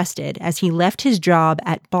was arrested as he left his job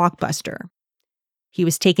at Blockbuster. He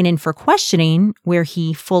was taken in for questioning, where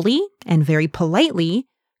he fully and very politely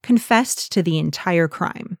confessed to the entire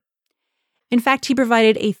crime. In fact, he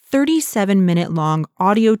provided a 37-minute-long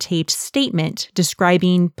audio-taped statement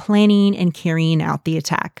describing planning and carrying out the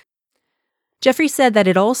attack. Jeffrey said that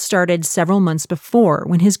it all started several months before,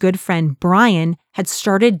 when his good friend Brian had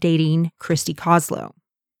started dating Christy Koslow.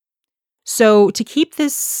 So, to keep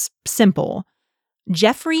this simple,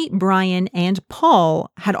 Jeffrey, Brian, and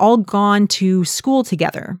Paul had all gone to school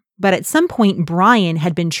together, but at some point Brian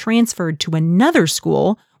had been transferred to another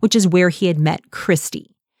school which is where he had met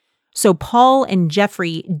Christy. So Paul and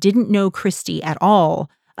Jeffrey didn't know Christy at all,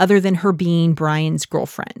 other than her being Brian's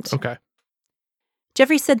girlfriend. Okay.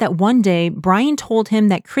 Jeffrey said that one day, Brian told him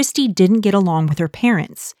that Christy didn't get along with her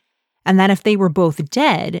parents, and that if they were both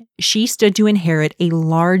dead, she stood to inherit a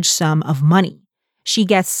large sum of money. She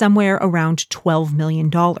guessed somewhere around $12 million.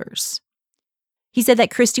 He said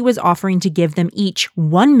that Christy was offering to give them each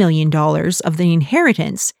 $1 million of the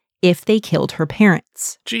inheritance if they killed her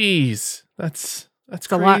parents. Jeez, that's It's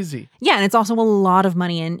crazy. A lot. Yeah, and it's also a lot of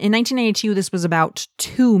money. And in 1992, this was about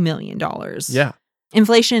 $2 million. Yeah.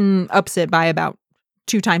 Inflation ups it by about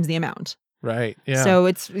 2 times the amount. Right. Yeah. So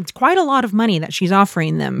it's quite a lot of money that she's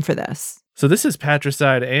offering them for this. So this is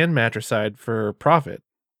patricide and matricide for profit.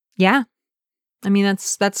 Yeah. I mean,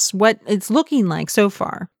 that's what it's looking like so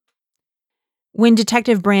far. When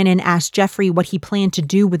Detective Brannon asked Jeffrey what he planned to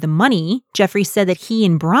do with the money, Jeffrey said that he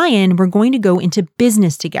and Brian were going to go into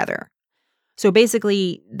business together. So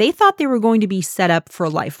basically, they thought they were going to be set up for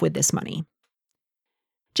life with this money.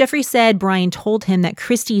 Jeffrey said Brian told him that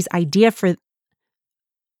Christy's idea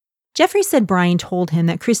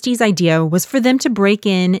was for them to break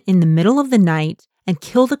in the middle of the night and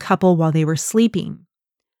kill the couple while they were sleeping.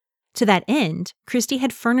 To that end, Christy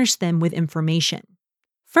had furnished them with information.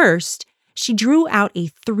 First, she drew out a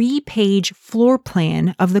 3-page floor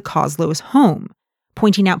plan of the Coslows' home,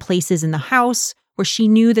 pointing out places in the house where she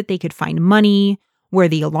knew that they could find money, where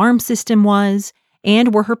the alarm system was,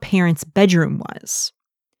 and where her parents' bedroom was.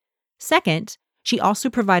 Second, she also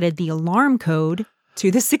provided the alarm code to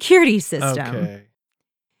the security system. Okay.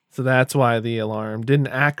 So that's why the alarm didn't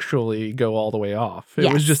actually go all the way off.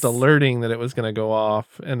 It was Yes. just alerting that it was going to go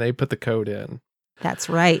off, and they put the code in. That's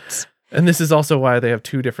right. And this is also why they have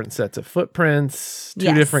 2 different sets of footprints, 2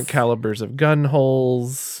 Yes. different calibers of gun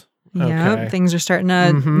holes. Yeah, Okay. things are starting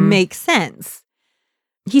to Mhm. make sense.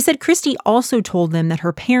 He said Christy also told them that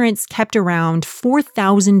her parents kept around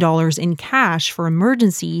 $4,000 in cash for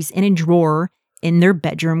emergencies in a drawer in their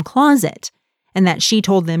bedroom closet, and that she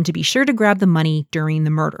told them to be sure to grab the money during the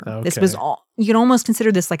murder. This was Okay. all, you can almost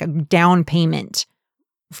consider this like a down payment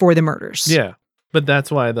for the murders. Yeah. But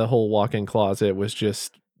that's why the whole walk-in closet was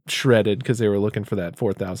just shredded, because they were looking for that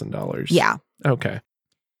 $4,000. Yeah. Okay.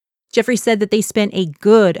 Jeffrey said that they spent a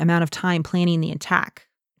good amount of time planning the attack,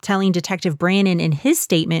 telling Detective Brannon in his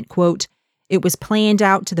statement, quote, "It was planned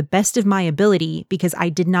out to the best of my ability because I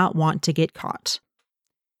did not want to get caught."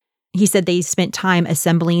 He said they spent time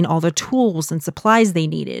assembling all the tools and supplies they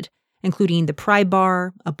needed, including the pry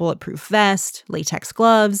bar, a bulletproof vest, latex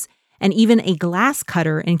gloves, and even a glass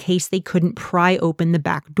cutter in case they couldn't pry open the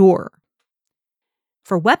back door.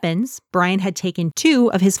 For weapons, Brian had taken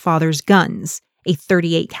 2 of his father's guns, a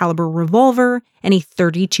 .38 caliber revolver and a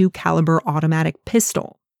 .32 caliber automatic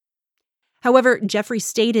pistol. However, Jeffrey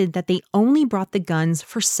stated that they only brought the guns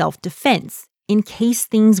for self-defense in case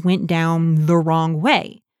things went down the wrong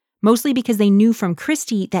way, mostly because they knew from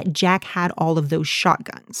Christy that Jack had all of those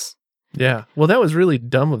shotguns. Yeah. Well, that was really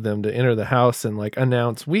dumb of them to enter the house and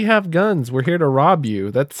announce, "We have guns. We're here to rob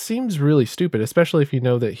you." That seems really stupid, especially if you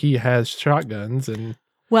know that he has shotguns. And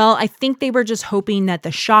Well, I think they were just hoping that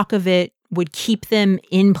the shock of it would keep them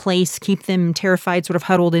in place, keep them terrified, sort of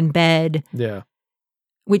huddled in bed, yeah.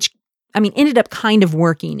 which, I mean, ended up kind of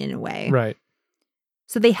working in a way. Right.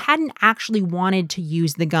 So they hadn't actually wanted to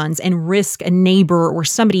use the guns and risk a neighbor or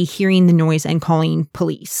somebody hearing the noise and calling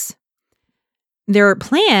police. Their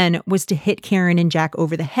plan was to hit Karen and Jack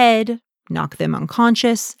over the head, knock them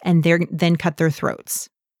unconscious, and then cut their throats.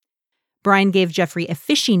 Brian gave Jeffrey a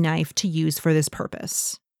fishing knife to use for this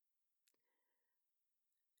purpose.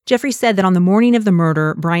 Jeffrey said that on the morning of the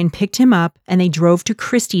murder, Brian picked him up and they drove to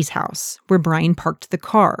Christy's house, where Brian parked the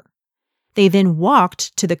car. They then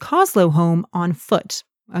walked to the Coslow home on foot.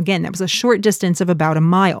 Again, that was a short distance of about a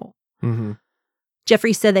mile. Mm-hmm.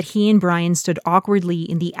 Jeffrey said that he and Brian stood awkwardly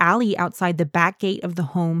in the alley outside the back gate of the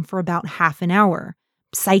home for about half an hour,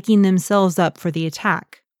 psyching themselves up for the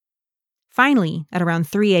attack. Finally, at around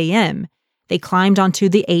 3 a.m., they climbed onto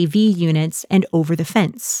the AV units and over the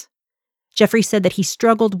fence. Jeffrey said that he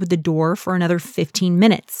struggled with the door for another 15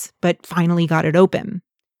 minutes, but finally got it open.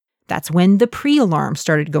 That's when the pre-alarm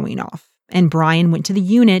started going off, and Brian went to the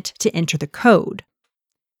unit to enter the code.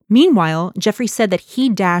 Meanwhile, Jeffrey said that he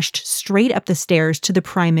dashed straight up the stairs to the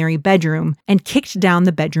primary bedroom and kicked down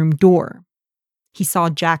the bedroom door. He saw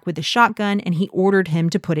Jack with the shotgun and he ordered him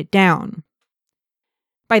to put it down.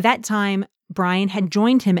 By that time, Brian had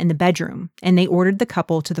joined him in the bedroom and they ordered the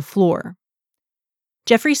couple to the floor.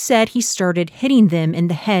 Jeffrey said he started hitting them in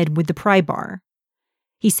the head with the pry bar.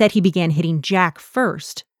 He said he began hitting Jack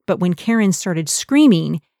first, but when Karen started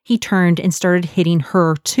screaming, he turned and started hitting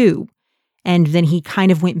her too. And then he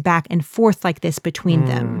kind of went back and forth like this between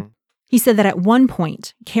them. He said that at one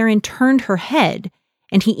point, Karen turned her head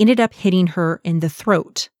and he ended up hitting her in the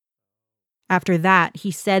throat. After that,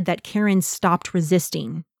 he said that Karen stopped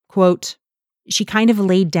resisting. Quote, "She kind of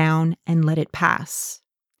laid down and let it pass."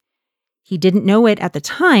 He didn't know it at the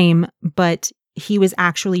time, but he was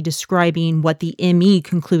actually describing what the ME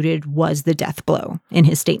concluded was the death blow in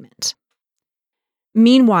his statement.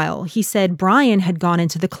 Meanwhile, he said Brian had gone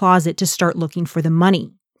into the closet to start looking for the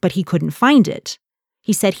money, but he couldn't find it.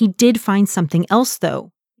 He said he did find something else,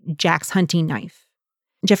 though, Jack's hunting knife.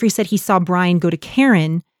 Jeffrey said he saw Brian go to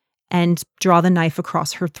Karen and draw the knife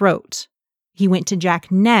across her throat. He went to Jack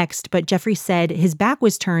next, but Jeffrey said his back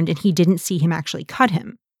was turned and he didn't see him actually cut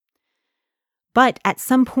him. But at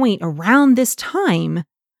some point around this time,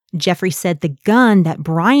 Jeffrey said the gun that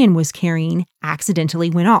Brian was carrying accidentally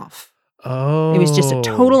went off. Oh. It was just a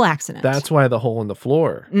total accident. That's why the hole in the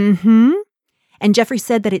floor. Mm-hmm. And Jeffrey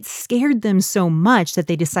said that it scared them so much that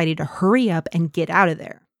they decided to hurry up and get out of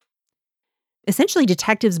there. Essentially,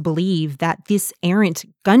 detectives believe that this errant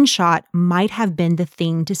gunshot might have been the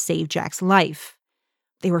thing to save Jack's life.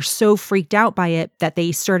 They were so freaked out by it that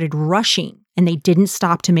they started rushing, and they didn't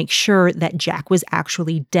stop to make sure that Jack was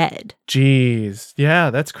actually dead. Jeez.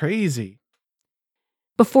 Yeah, that's crazy.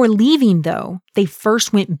 Before leaving, though, they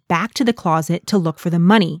first went back to the closet to look for the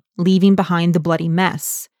money, leaving behind the bloody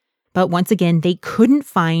mess. But once again, they couldn't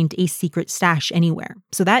find a secret stash anywhere.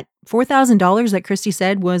 So that $4,000 that Christy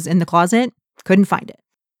said was in the closet, couldn't find it.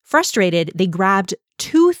 Frustrated, they grabbed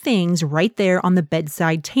two things right there on the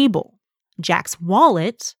bedside table: Jack's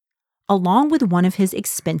wallet, along with one of his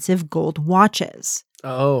expensive gold watches.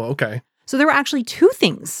 Oh, okay. So there were actually two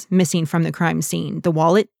things missing from the crime scene: the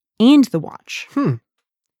wallet and the watch.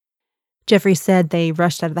 Jeffrey said they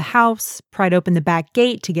rushed out of the house, pried open the back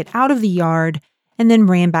gate to get out of the yard, and then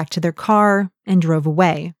ran back to their car and drove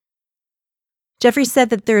away. Jeffrey said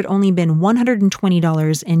that there had only been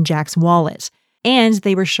 $120 in Jack's wallet, and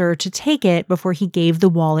they were sure to take it before he gave the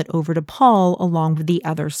wallet over to Paul along with the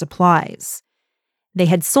other supplies. They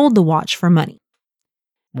had sold the watch for money.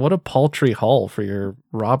 What a paltry haul for your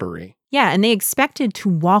robbery. Yeah, and they expected to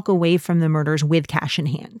walk away from the murders with cash in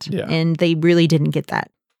hand, Yeah. and they really didn't get that.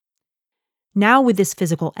 Now, with this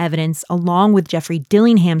physical evidence, along with Jeffrey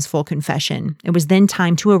Dillingham's full confession, it was then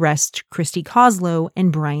time to arrest Christy Koslow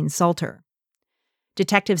and Brian Salter.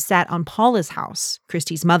 Detectives sat on Paula's house,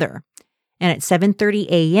 Christy's mother, and at 7:30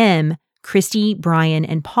 a.m., Christy, Brian,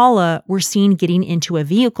 and Paula were seen getting into a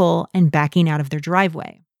vehicle and backing out of their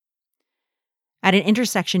driveway. At an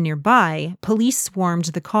intersection nearby, police swarmed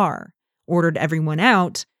the car, ordered everyone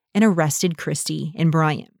out, and arrested Christy and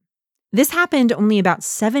Brian. This happened only about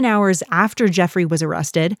 7 hours after Jeffrey was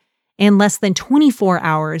arrested and less than 24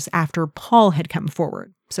 hours after Paul had come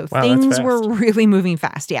forward. So Wow, things that's fast. were really moving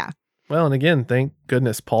fast, yeah. Well, and again, thank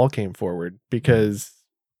goodness Paul came forward, because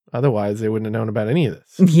otherwise they wouldn't have known about any of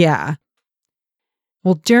this. Yeah.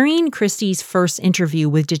 Well, during Christy's first interview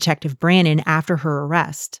with Detective Brannon after her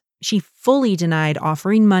arrest, she fully denied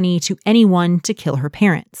offering money to anyone to kill her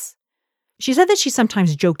parents. She said that she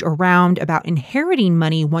sometimes joked around about inheriting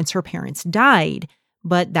money once her parents died,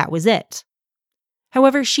 but that was it.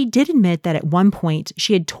 However, she did admit that at one point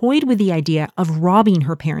she had toyed with the idea of robbing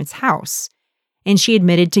her parents' house, and she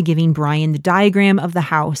admitted to giving Brian the diagram of the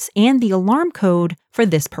house and the alarm code for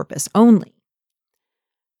this purpose only.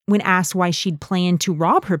 When asked why she'd planned to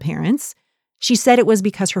rob her parents, she said it was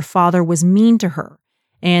because her father was mean to her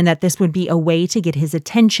and that this would be a way to get his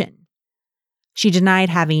attention. She denied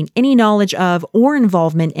having any knowledge of or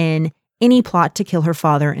involvement in any plot to kill her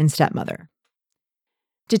father and stepmother.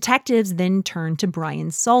 Detectives then turned to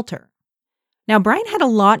Brian Salter. Now, Brian had a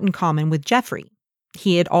lot in common with Jeffrey.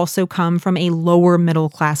 He had also come from a lower middle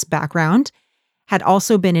class background, had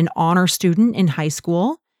also been an honor student in high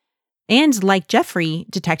school, and like Jeffrey,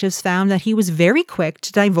 detectives found that he was very quick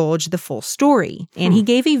to divulge the full story, and he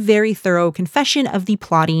gave a very thorough confession of the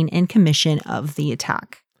plotting and commission of the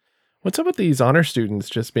attack. What's up with these honor students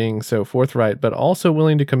just being so forthright, but also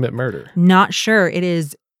willing to commit murder? Not sure. It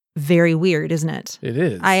is very weird, isn't it? It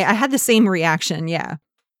is. I had the same reaction, yeah.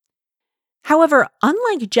 However,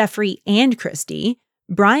 unlike Jeffrey and Christy,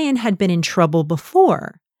 Brian had been in trouble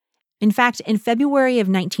before. In fact, in February of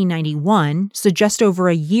 1991, so just over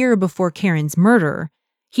a year before Karen's murder,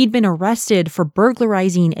 he'd been arrested for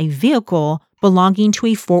burglarizing a vehicle belonging to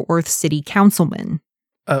a Fort Worth city councilman.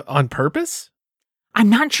 On purpose? I'm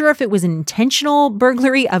not sure if it was an intentional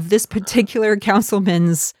burglary of this particular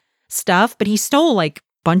councilman's stuff, but he stole like a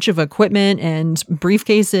bunch of equipment and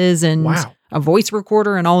briefcases and a voice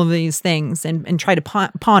recorder and all of these things and try to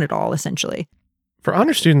pawn it all, essentially. For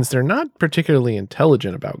honor students, they're not particularly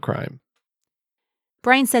intelligent about crime.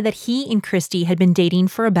 Brian said that he and Christy had been dating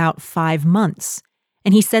for about 5 months,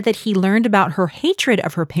 and he said that he learned about her hatred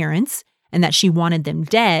of her parents and that she wanted them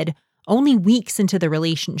dead only weeks into the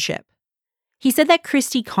relationship. He said that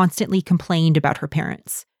Christy constantly complained about her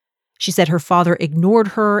parents. She said her father ignored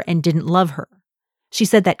her and didn't love her. She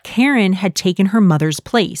said that Karen had taken her mother's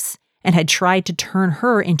place and had tried to turn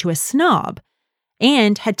her into a snob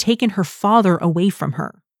and had taken her father away from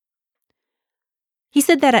her. He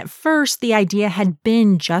said that at first the idea had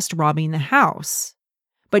been just robbing the house.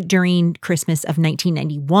 But during Christmas of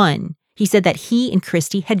 1991, he said that he and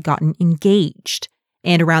Christy had gotten engaged.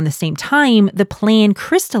 And around the same time, the plan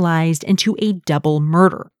crystallized into a double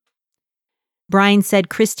murder. Brian said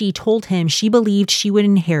Christy told him she believed she would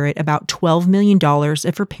inherit about $12 million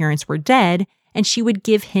if her parents were dead, and she would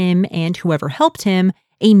give him and whoever helped him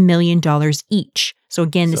 $1 million each. So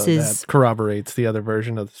again, that corroborates the other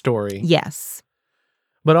version of the story. Yes.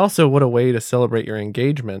 But also, what a way to celebrate your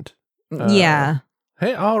engagement. Yeah.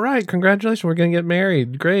 Hey, all right, congratulations, we're going to get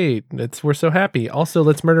married. Great. We're so happy. Also,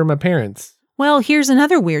 let's murder my parents. Well, here's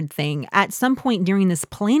another weird thing. At some point during this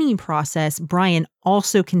planning process, Brian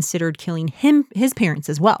also considered killing his parents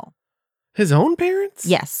as well. His own parents?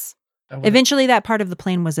 Yes. Eventually, that part of the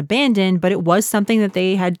plan was abandoned, but it was something that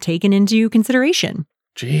they had taken into consideration.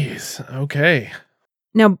 Jeez, okay.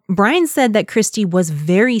 Now, Brian said that Christy was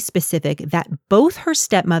very specific that both her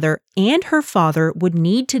stepmother and her father would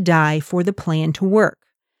need to die for the plan to work.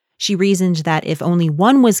 She reasoned that if only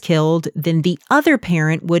one was killed, then the other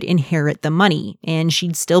parent would inherit the money, and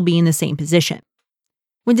she'd still be in the same position.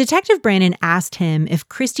 When Detective Brannon asked him if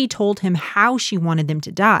Christy told him how she wanted them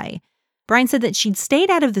to die, Brian said that she'd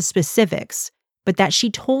stayed out of the specifics, but that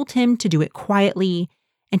she told him to do it quietly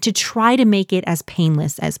and to try to make it as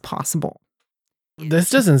painless as possible.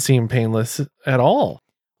 This doesn't seem painless at all.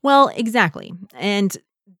 Well, exactly. And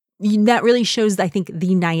that really shows, I think,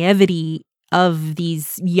 the naivety of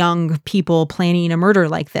these young people planning a murder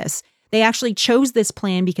like this. They actually chose this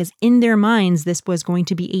plan because in their minds, this was going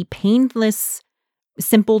to be a painless,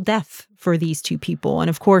 simple death for these two people. And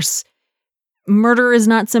of course, murder is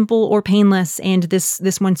not simple or painless. And this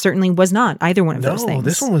one certainly was not either one of those things. No,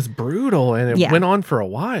 this one was brutal and it went on for a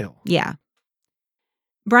while. Yeah.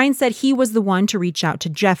 Brian said he was the one to reach out to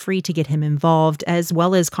Jeffrey to get him involved, as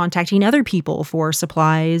well as contacting other people for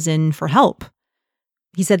supplies and for help.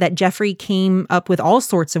 He said that Jeffrey came up with all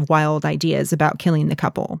sorts of wild ideas about killing the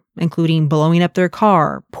couple, including blowing up their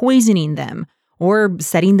car, poisoning them, or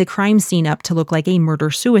setting the crime scene up to look like a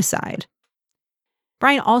murder-suicide.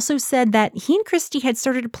 Brian also said that he and Christy had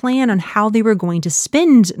started a plan on how they were going to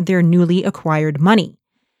spend their newly acquired money.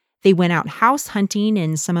 They went out house hunting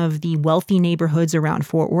in some of the wealthy neighborhoods around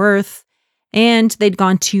Fort Worth, and they'd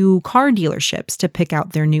gone to car dealerships to pick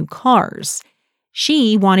out their new cars.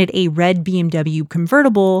 She wanted a red BMW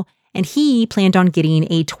convertible, and he planned on getting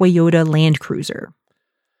a Toyota Land Cruiser.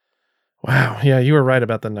 Wow, yeah, you were right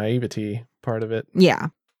about the naivety part of it. Yeah.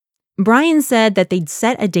 Brian said that they'd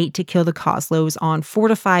set a date to kill the Koslows on 4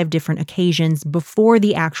 to 5 different occasions before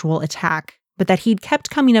the actual attack, but that he'd kept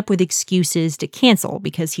coming up with excuses to cancel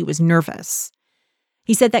because he was nervous.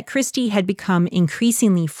 He said that Christy had become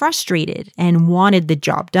increasingly frustrated and wanted the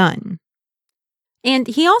job done. And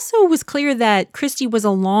he also was clear that Christy was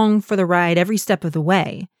along for the ride every step of the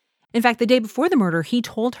way. In fact, the day before the murder, he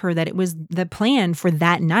told her that it was the plan for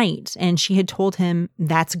that night, and she had told him,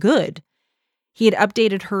 "That's good." He had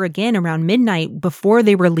updated her again around midnight before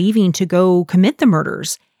they were leaving to go commit the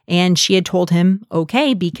murders, and she had told him,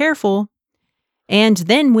 "Okay, be careful." And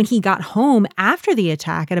then when he got home after the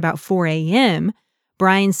attack at about 4 a.m.,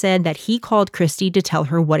 Brian said that he called Christy to tell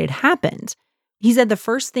her what had happened. He said the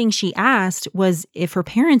first thing she asked was if her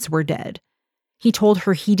parents were dead. He told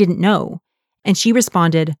her he didn't know, and she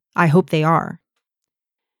responded, "I hope they are."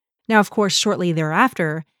 Now, of course, shortly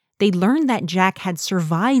thereafter, they learned that Jack had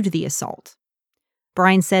survived the assault.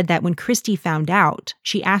 Brian said that when Christy found out,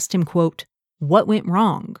 she asked him, quote, "What went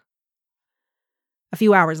wrong?" A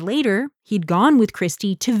few hours later, he'd gone with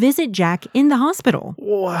Christy to visit Jack in the hospital.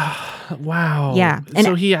 Wow. Yeah. And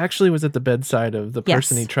so he actually was at the bedside of the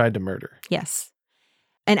person he tried to murder. Yes.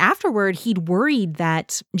 And afterward, he'd worried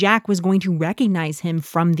that Jack was going to recognize him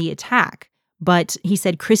from the attack. But he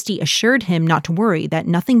said Christy assured him not to worry, that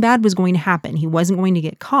nothing bad was going to happen. He wasn't going to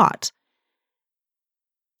get caught.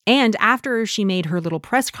 And after she made her little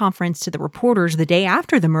press conference to the reporters the day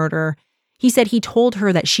after the murder, he said he told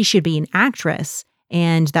her that she should be an actress,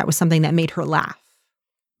 and that was something that made her laugh.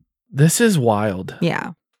 This is wild.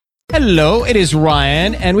 Yeah. Hello, it is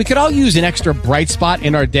Ryan, and we could all use an extra bright spot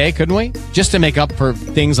in our day, couldn't we? Just to make up for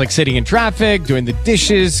things like sitting in traffic, doing the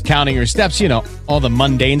dishes, counting your steps, you know, all the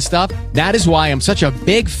mundane stuff. That is why I'm such a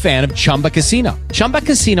big fan of Chumba Casino. Chumba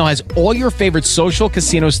Casino has all your favorite social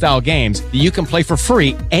casino-style games that you can play for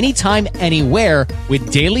free anytime, anywhere with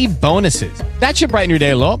daily bonuses. That should brighten your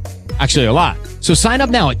day a little. Actually, a lot. So sign up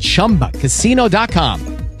now at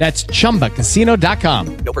ChumbaCasino.com. That's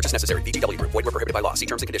ChumbaCasino.com. No purchase necessary. VGW Group. Void where prohibited by law. See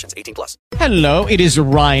terms and conditions. 18+. Hello, it is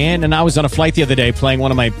Ryan, and I was on a flight the other day playing one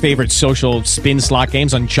of my favorite social spin slot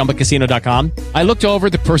games on ChumbaCasino.com. I looked over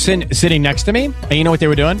at the person sitting next to me, and you know what they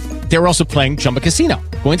were doing? They were also playing Chumba Casino.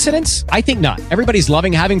 Coincidence? I think not. Everybody's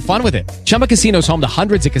loving having fun with it. Chumba Casino is home to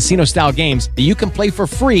hundreds of casino-style games that you can play for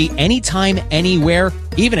free anytime, anywhere,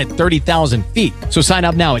 even at 30,000 feet. So sign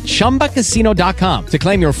up now at ChumbaCasino.com to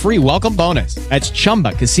claim your free welcome bonus. That's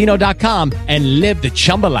ChumbaCasino.com and live the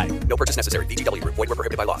Chumba life. No purchase necessary. VGW Group. Void where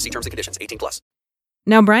prohibited by law. See terms and conditions. 18+.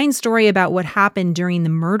 Now, Brian's story about what happened during the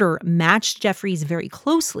murder matched Jeffrey's very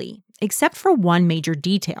closely, except for one major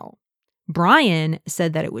detail. Brian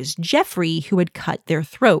said that it was Jeffrey who had cut their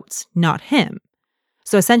throats, not him.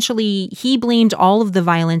 So essentially, he blamed all of the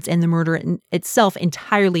violence and the murder itself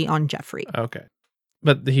entirely on Jeffrey. Okay.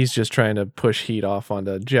 But he's just trying to push heat off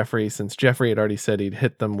onto Jeffrey, since Jeffrey had already said he'd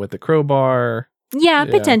hit them with the crowbar. Yeah,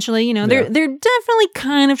 potentially. You know, they're definitely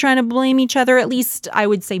kind of trying to blame each other. At least I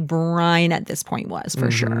would say Brian at this point was, for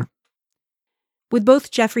sure. With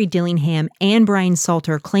both Jeffrey Dillingham and Brian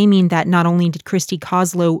Salter claiming that not only did Christy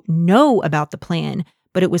Koslow know about the plan,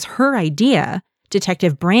 but it was her idea,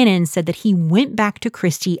 Detective Brannon said that he went back to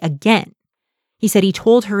Christy again. He said he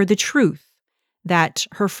told her the truth, that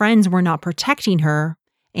her friends were not protecting her,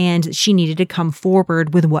 and she needed to come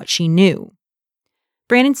forward with what she knew.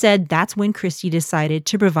 Brannon said that's when Christy decided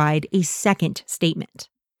to provide a second statement.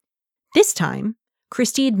 This time,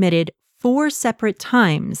 Christy admitted 4 separate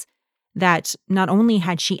times that not only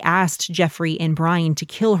had she asked Jeffrey and Brian to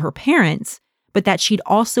kill her parents, but that she'd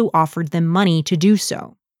also offered them money to do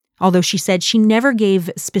so, although she said she never gave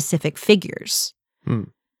specific figures.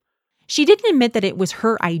 She didn't admit that it was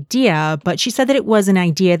her idea, but she said that it was an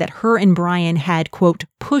idea that her and Brian had, quote,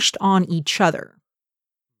 pushed on each other.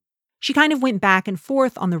 She kind of went back and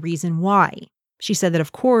forth on the reason why. She said that,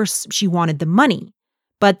 of course, she wanted the money.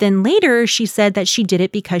 But then later, she said that she did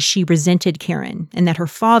it because she resented Karen and that her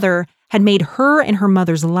father had made her and her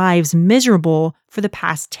mother's lives miserable for the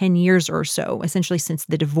past 10 years or so, essentially since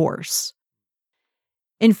the divorce.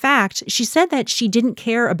 In fact, she said that she didn't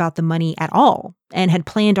care about the money at all and had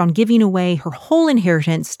planned on giving away her whole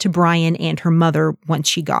inheritance to Brian and her mother once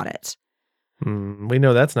she got it. We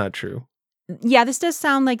know that's not true. Yeah, this does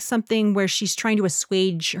sound like something where she's trying to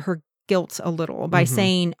assuage her guilt a little by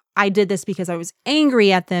saying, I did this because I was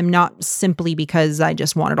angry at them, not simply because I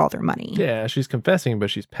just wanted all their money. Yeah, she's confessing, but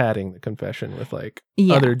she's padding the confession with other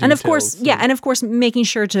details. And of course, making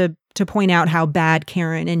sure to point out how bad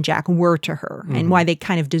Karen and Jack were to her and why they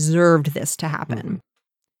kind of deserved this to happen.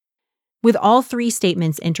 With all 3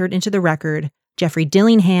 statements entered into the record, Jeffrey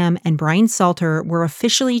Dillingham and Brian Salter were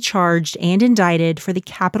officially charged and indicted for the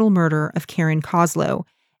capital murder of Karen Koslow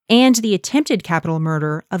and the attempted capital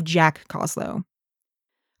murder of Jack Koslow.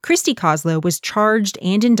 Christy Koslow was charged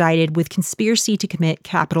and indicted with conspiracy to commit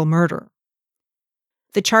capital murder.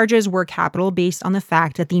 The charges were capital based on the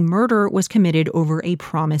fact that the murder was committed over a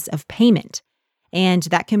promise of payment, and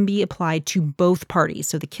that can be applied to both parties,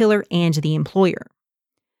 so the killer and the employer.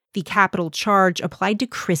 The capital charge applied to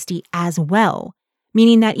Christy as well,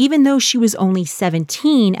 meaning that even though she was only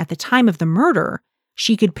 17 at the time of the murder,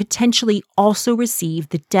 she could potentially also receive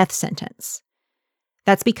the death sentence.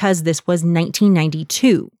 That's because this was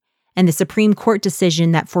 1992, and the Supreme Court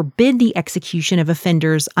decision that forbid the execution of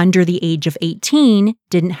offenders under the age of 18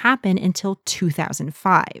 didn't happen until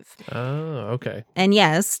 2005. Oh, okay. And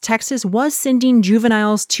yes, Texas was sending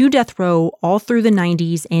juveniles to death row all through the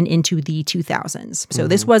 90s and into the 2000s. So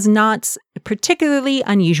this was not particularly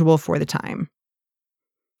unusual for the time.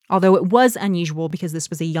 Although it was unusual because this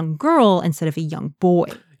was a young girl instead of a young boy.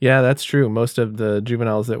 Yeah, that's true. Most of the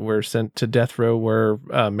juveniles that were sent to death row were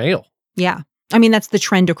male. Yeah. I mean, that's the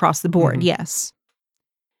trend across the board, yes.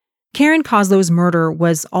 Karen Koslow's murder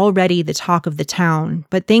was already the talk of the town,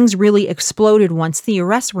 but things really exploded once the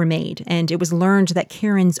arrests were made, and it was learned that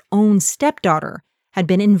Karen's own stepdaughter had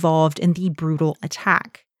been involved in the brutal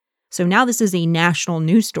attack. So now this is a national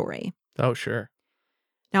news story. Oh, sure.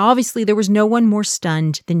 Now, obviously, there was no one more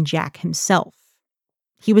stunned than Jack himself.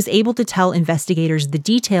 He was able to tell investigators the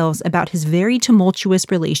details about his very tumultuous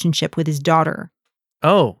relationship with his daughter.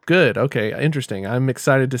 Oh, good. Okay, interesting. I'm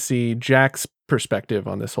excited to see Jack's perspective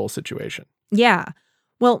on this whole situation. Yeah.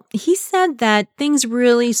 Well, he said that things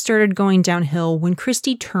really started going downhill when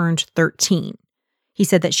Christy turned 13. He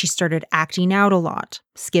said that she started acting out a lot,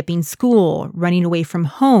 skipping school, running away from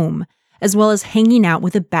home, as well as hanging out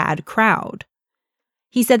with a bad crowd.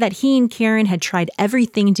 He said that he and Karen had tried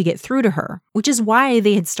everything to get through to her, which is why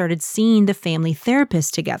they had started seeing the family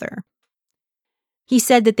therapist together. He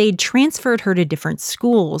said that they'd transferred her to different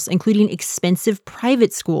schools, including expensive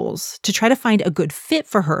private schools, to try to find a good fit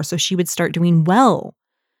for her so she would start doing well.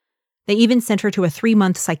 They even sent her to a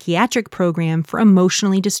 3-month psychiatric program for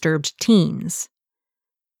emotionally disturbed teens.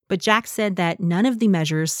 But Jack said that none of the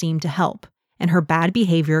measures seemed to help, and her bad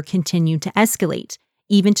behavior continued to escalate,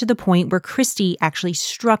 even to the point where Christy actually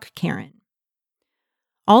struck Karen.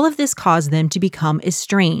 All of this caused them to become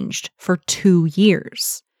estranged for 2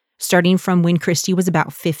 years, starting from when Christy was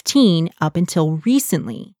about 15 up until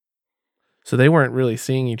recently. So they weren't really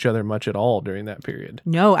seeing each other much at all during that period.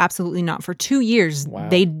 No, absolutely not. For 2 years, Wow.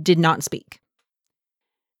 They did not speak.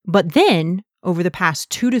 But then, over the past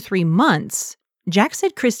 2 to 3 months, Jack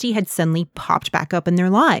said Christy had suddenly popped back up in their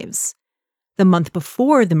lives. The month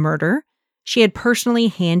before the murder, she had personally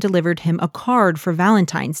hand-delivered him a card for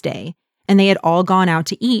Valentine's Day, and they had all gone out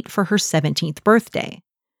to eat for her 17th birthday.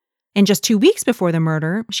 And just 2 weeks before the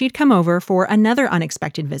murder, she'd come over for another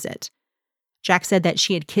unexpected visit. Jack said that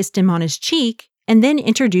she had kissed him on his cheek and then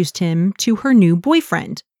introduced him to her new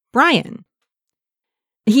boyfriend, Brian.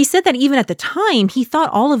 He said that even at the time, he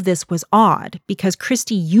thought all of this was odd because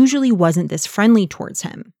Christy usually wasn't this friendly towards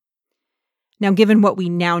him. Now, given what we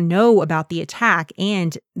now know about the attack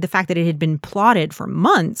and the fact that it had been plotted for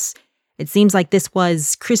months, it seems like this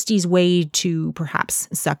was Christy's way to perhaps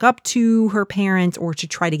suck up to her parents or to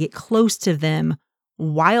try to get close to them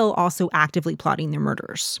while also actively plotting their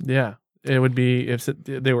murders. Yeah. It would be if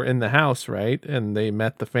they were in the house, right? And they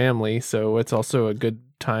met the family. So it's also a good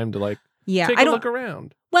time to take a look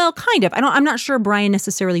around. Well, kind of. I'm not sure Brian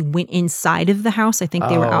necessarily went inside of the house. I think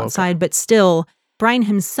they were outside, but still, Brian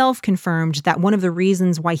himself confirmed that one of the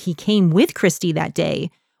reasons why he came with Christy that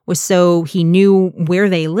day was so he knew where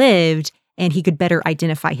they lived and he could better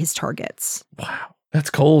identify his targets. Wow.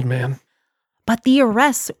 That's cold, man. But the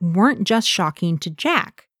arrests weren't just shocking to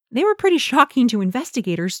Jack. They were pretty shocking to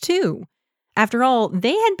investigators, too. After all,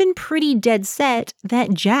 they had been pretty dead set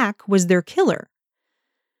that Jack was their killer.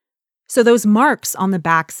 So those marks on the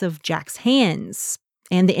backs of Jack's hands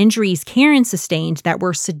and the injuries Karen sustained that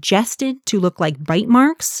were suggested to look like bite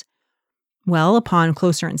marks, well, upon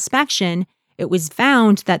closer inspection, it was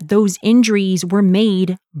found that those injuries were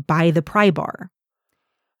made by the pry bar.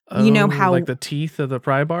 You know how... Like the teeth of the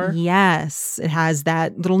pry bar? Yes, it has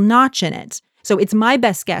that little notch in it. So it's my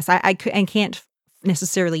best guess. I can't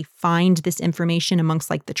necessarily find this information amongst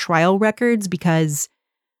the trial records because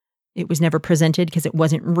it was never presented because it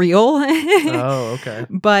wasn't real. Oh, okay.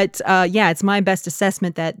 But it's my best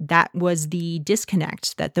assessment that was the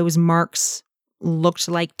disconnect, that those marks looked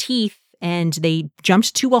like teeth and they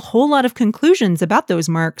jumped to a whole lot of conclusions about those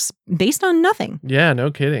marks based on nothing. Yeah,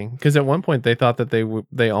 no kidding. Because at one point they thought that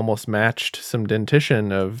they almost matched some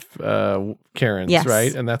dentition of Karen's, yes.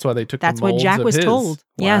 Right? And that's why they took That's the molds what Jack of was his. told.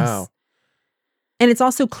 Wow. Yes. And it's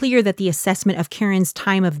also clear that the assessment of Karen's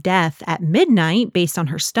time of death at midnight based on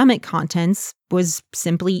her stomach contents was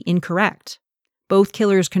simply incorrect. Both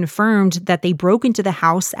killers confirmed that they broke into the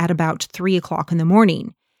house at about 3 o'clock in the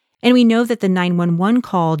morning. And we know that the 911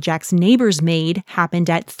 call Jack's neighbors made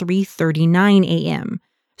happened at 3:39 a.m.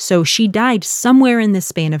 So she died somewhere in this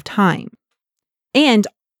span of time. And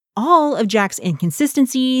all of Jack's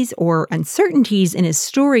inconsistencies or uncertainties in his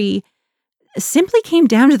story simply came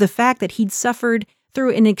down to the fact that he'd suffered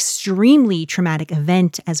through an extremely traumatic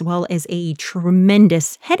event as well as a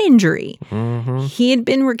tremendous head injury. Mm-hmm. He had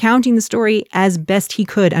been recounting the story as best he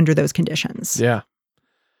could under those conditions. Yeah.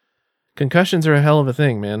 Concussions are a hell of a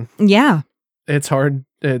thing, man. Yeah. It's hard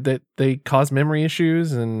that they cause memory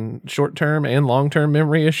issues and short-term and long-term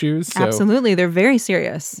memory issues. So, absolutely. They're very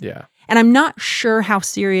serious. Yeah. And I'm not sure how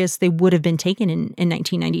serious they would have been taken in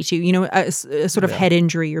 1992. You know, a sort of head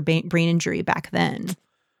injury or brain injury back then.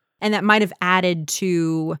 And that might have added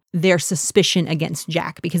to their suspicion against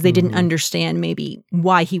Jack because they didn't understand maybe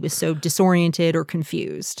why he was so disoriented or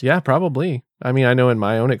confused. Yeah, probably. I mean, I know in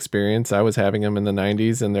my own experience, I was having them in the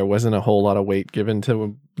 90s and there wasn't a whole lot of weight given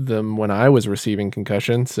to them when I was receiving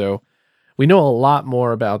concussions. So we know a lot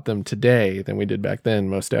more about them today than we did back then,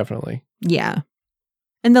 most definitely. Yeah.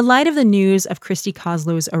 In the light of the news of Christy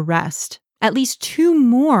Koslow's arrest, at least 2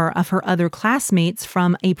 more of her other classmates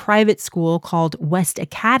from a private school called West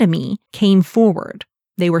Academy came forward.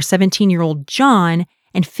 They were 17-year-old John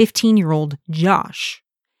and 15-year-old Josh.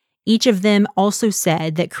 Each of them also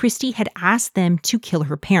said that Christy had asked them to kill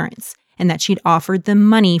her parents and that she'd offered them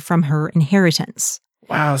money from her inheritance.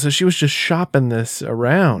 Wow, so she was just shopping this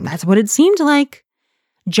around. That's what it seemed like.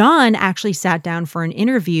 John actually sat down for an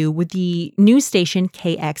interview with the news station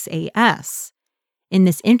KXAS. In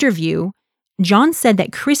this interview, John said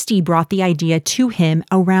that Christy brought the idea to him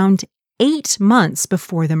around 8 months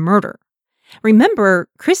before the murder. Remember,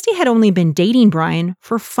 Christy had only been dating Brian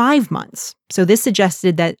for 5 months, so this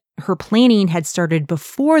suggested that her planning had started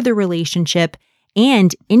before the relationship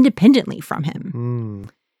and independently from him.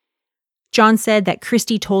 John said that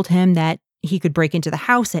Christy told him that he could break into the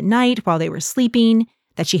house at night while they were sleeping,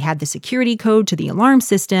 that she had the security code to the alarm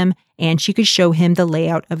system, and she could show him the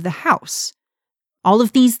layout of the house. All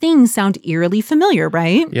of these things sound eerily familiar,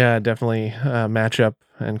 right? Yeah, definitely match up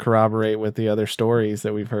and corroborate with the other stories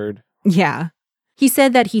that we've heard. Yeah. He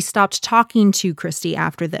said that he stopped talking to Christy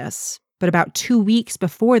after this, but about 2 weeks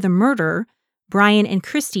before the murder, Brian and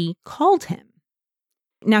Christy called him.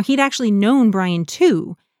 Now, he'd actually known Brian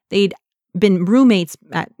too. They'd been roommates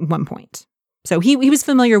at one point. So he was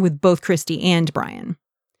familiar with both Christy and Brian.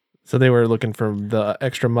 So they were looking for the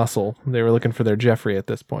extra muscle. They were looking for their Jeffrey at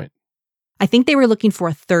this point. I think they were looking for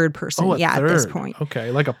a third person, third. at this point. Okay,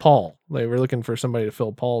 like a Paul. They were looking for somebody to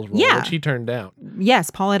fill Paul's role, which he turned down. Yes,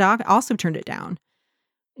 Paul had also turned it down.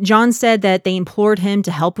 John said that they implored him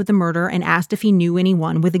to help with the murder and asked if he knew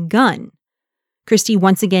anyone with a gun. Christy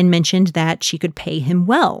once again mentioned that she could pay him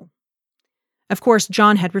well. Of course,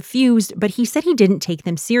 John had refused, but he said he didn't take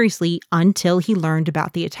them seriously until he learned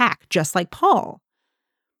about the attack, just like Paul.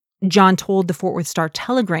 John told the Fort Worth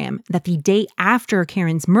Star-Telegram that the day after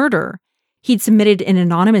Karen's murder, he'd submitted an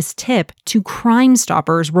anonymous tip to Crime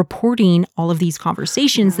Stoppers reporting all of these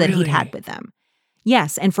conversations that he'd had with them.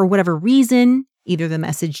 Yes, and for whatever reason, either the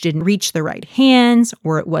message didn't reach the right hands,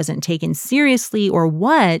 or it wasn't taken seriously, or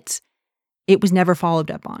what, it was never followed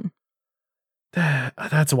up on.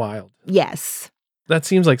 That's wild. Yes. That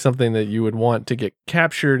seems like something that you would want to get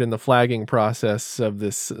captured in the flagging process of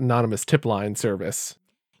this anonymous tip line service.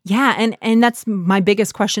 Yeah, and that's my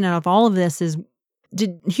biggest question out of all of this is,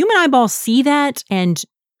 did human eyeballs see that? And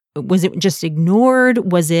was it just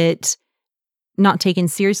ignored? Was it not taken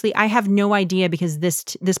seriously? I have no idea, because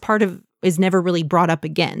this part of is never really brought up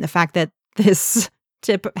again. The fact that this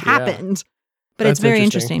tip happened. But That's it's very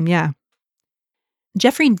interesting. Yeah.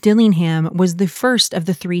 Jeffrey Dillingham was the first of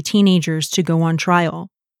the 3 teenagers to go on trial.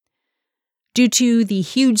 Due to the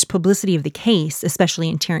huge publicity of the case, especially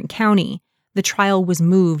in Tarrant County, the trial was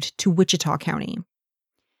moved to Wichita County.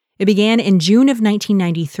 It began in June of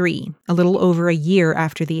 1993, a little over a year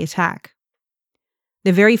after the attack.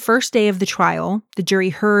 The very first day of the trial, the jury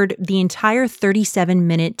heard the entire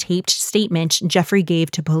 37-minute taped statement Jeffrey gave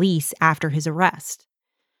to police after his arrest.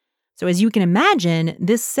 So as you can imagine,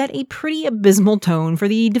 this set a pretty abysmal tone for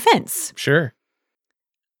the defense. Sure.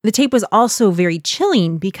 The tape was also very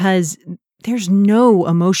chilling because there's no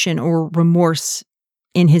emotion or remorse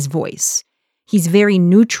in his voice. He's very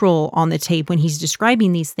neutral on the tape when he's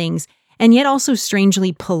describing these things, and yet also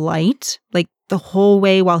strangely polite. Like the whole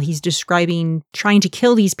way while he's describing trying to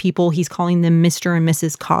kill these people, he's calling them Mr. and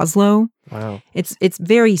Mrs. Coslow. Wow. It's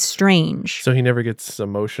very strange. So he never gets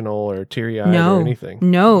emotional or teary-eyed or anything?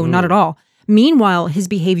 No, not at all. Meanwhile, his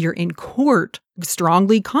behavior in court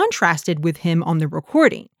strongly contrasted with him on the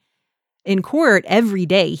recording. In court, every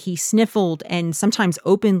day, he sniffled and sometimes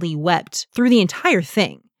openly wept through the entire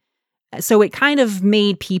thing. So it kind of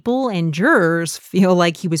made people and jurors feel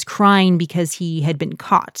like he was crying because he had been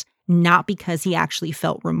caught, not because he actually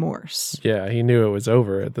felt remorse. Yeah, he knew it was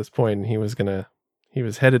over at this point, and he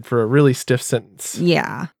was headed for a really stiff sentence.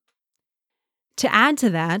 Yeah. To add to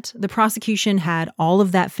that, the prosecution had all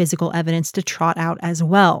of that physical evidence to trot out as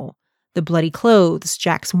well. The bloody clothes,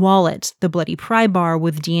 Jack's wallet, the bloody pry bar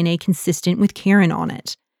with DNA consistent with Karen on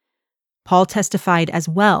it. Paul testified as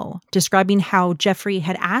well, describing how Jeffrey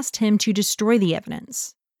had asked him to destroy the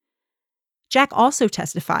evidence. Jack also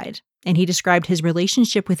testified, and he described his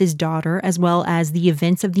relationship with his daughter as well as the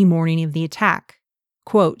events of the morning of the attack.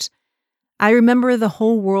 Quote, "I remember the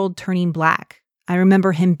whole world turning black. I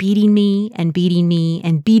remember him beating me and beating me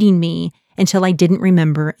and beating me until I didn't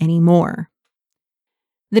remember anymore."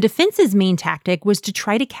 The defense's main tactic was to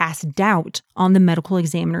try to cast doubt on the medical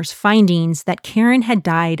examiner's findings that Karen had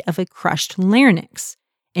died of a crushed larynx,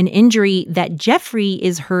 an injury that Jeffrey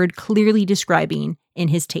is heard clearly describing in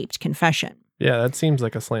his taped confession. Yeah, that seems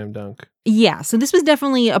like a slam dunk. Yeah, so this was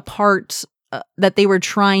definitely a part that they were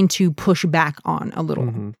trying to push back on a little.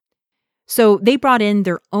 Mm-hmm. So they brought in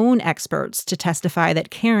their own experts to testify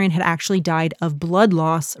that Karen had actually died of blood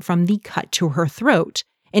loss from the cut to her throat,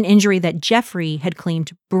 an injury that Jeffrey had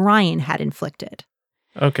claimed Brian had inflicted.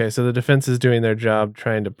 Okay, so the defense is doing their job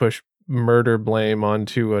trying to push murder blame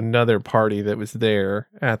onto another party that was there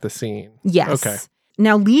at the scene. Yes. Okay.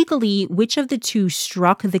 Now, legally, which of the two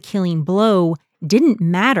struck the killing blow didn't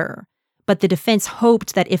matter, but the defense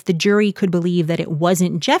hoped that if the jury could believe that it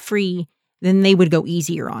wasn't Jeffrey, then they would go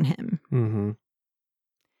easier on him. Mm-hmm.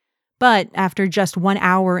 But after just 1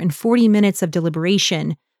 hour and 40 minutes of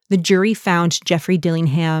deliberation, the jury found Jeffrey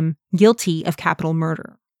Dillingham guilty of capital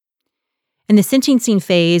murder. In the sentencing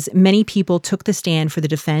phase, many people took the stand for the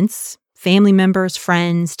defense. Family members,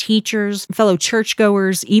 friends, teachers, fellow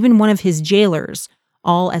churchgoers, even one of his jailers,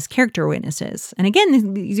 all as character witnesses. And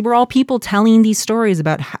again, these were all people telling these stories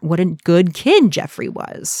about what a good kid Jeffrey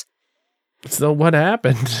was. So what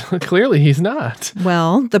happened? Clearly he's not.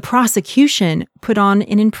 Well, the prosecution put on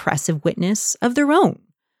an impressive witness of their own.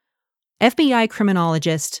 FBI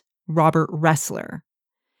criminologist Robert Ressler.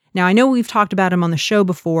 Now, I know we've talked about him on the show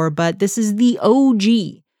before, but this is the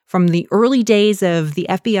OG from the early days of the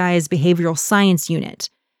FBI's behavioral science unit.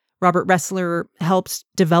 Robert Ressler helped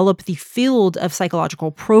develop the field of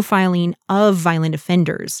psychological profiling of violent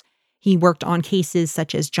offenders. He worked on cases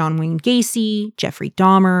such as John Wayne Gacy, Jeffrey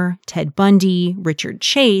Dahmer, Ted Bundy, Richard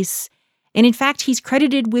Chase, and in fact, he's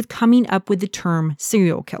credited with coming up with the term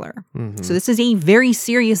serial killer. Mm-hmm. So this is a very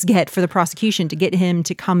serious get for the prosecution to get him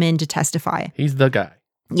to come in to testify. He's the guy.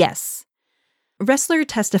 Yes. Ressler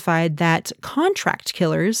testified that contract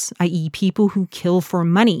killers, i.e. people who kill for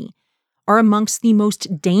money, are amongst the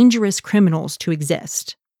most dangerous criminals to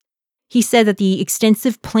exist. He said that the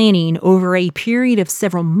extensive planning over a period of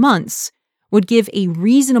several months would give a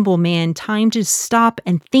reasonable man time to stop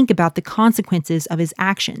and think about the consequences of his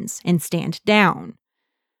actions and stand down.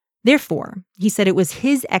 Therefore, he said it was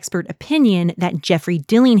his expert opinion that Jeffrey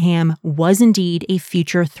Dillingham was indeed a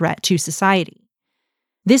future threat to society.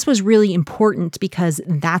 This was really important because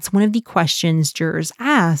that's one of the questions jurors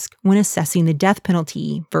ask when assessing the death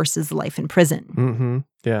penalty versus life in prison. Mm-hmm.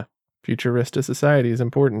 Yeah. Future risk to society is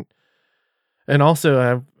important. And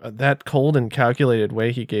also that cold and calculated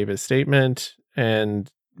way he gave his statement, and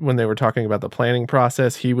when they were talking about the planning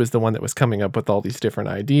process, he was the one that was coming up with all these different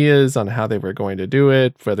ideas on how they were going to do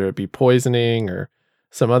it, whether it be poisoning or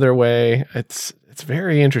some other way. It's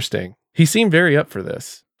very interesting. He seemed very up for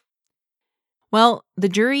this. Well, the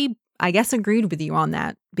jury, I guess, agreed with you on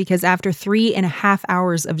that, because after 3.5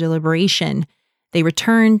 hours of deliberation, they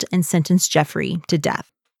returned and sentenced Jeffrey to death.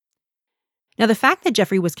 Now, the fact that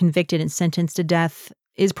Jeffrey was convicted and sentenced to death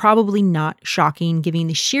is probably not shocking, given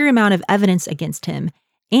the sheer amount of evidence against him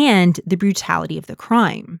and the brutality of the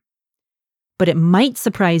crime. But it might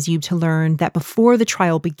surprise you to learn that before the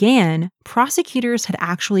trial began, prosecutors had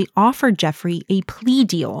actually offered Jeffrey a plea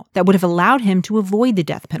deal that would have allowed him to avoid the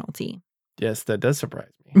death penalty. Yes, that does surprise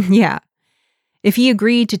me. Yeah. If he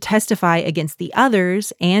agreed to testify against the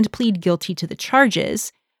others and plead guilty to the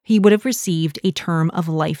charges, he would have received a term of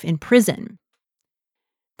life in prison.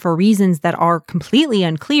 For reasons that are completely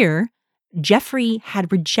unclear, Jeffrey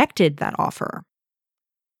had rejected that offer.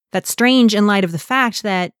 That's strange in light of the fact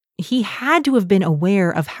that he had to have been aware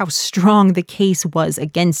of how strong the case was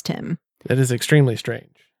against him. That is extremely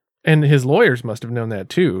strange. And his lawyers must have known that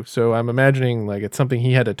too. So I'm imagining like it's something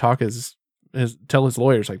he had to tell his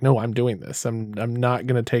lawyers, like, no, I'm doing this. I'm not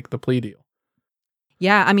going to take the plea deal.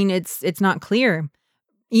 Yeah, I mean, it's not clear.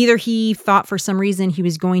 Either he thought for some reason he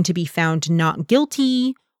was going to be found not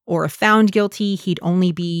guilty, or if found guilty, he'd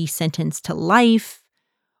only be sentenced to life,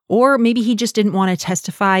 or maybe he just didn't want to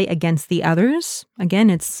testify against the others. Again,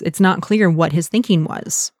 it's not clear what his thinking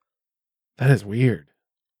was. That is weird.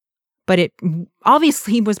 But it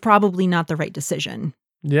obviously was probably not the right decision.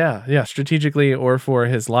 Yeah, strategically or for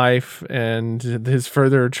his life and his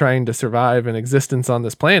further trying to survive an existence on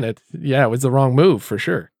this planet. Yeah, it was the wrong move for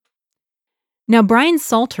sure. Now, Brian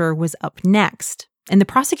Salter was up next, and the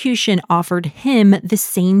prosecution offered him the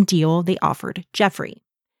same deal they offered Jeffrey: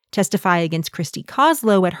 testify against Christy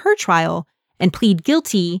Koslow at her trial and plead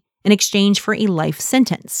guilty in exchange for a life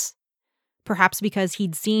sentence. Perhaps because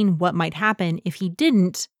he'd seen what might happen if he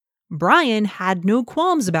didn't, Brian had no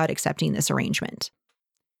qualms about accepting this arrangement.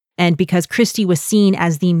 And because Christy was seen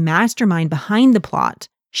as the mastermind behind the plot,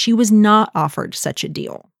 she was not offered such a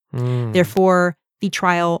deal. Therefore, the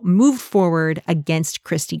trial moved forward against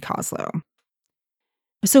Christy Koslow.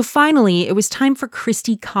 So finally, it was time for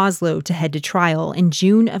Christy Koslow to head to trial in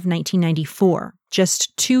June of 1994,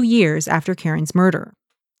 just 2 years after Karen's murder.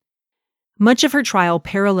 Much of her trial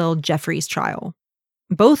paralleled Jeffrey's trial.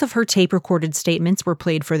 Both of her tape-recorded statements were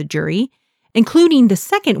played for the jury, including the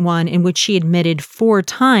second one in which she admitted 4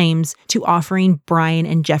 times to offering Brian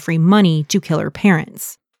and Jeffrey money to kill her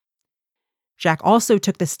parents. Jack also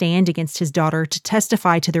took the stand against his daughter to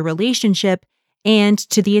testify to their relationship and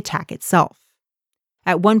to the attack itself.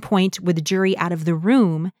 At one point, with the jury out of the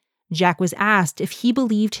room, Jack was asked if he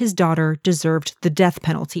believed his daughter deserved the death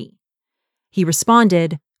penalty. He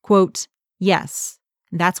responded, quote, "Yes,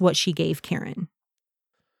 that's what she gave Karen."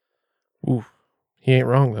 Ooh, he ain't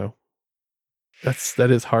wrong though.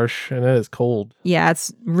 That is harsh and that is cold. Yeah,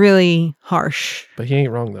 it's really harsh. But he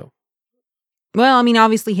ain't wrong though. Well, I mean,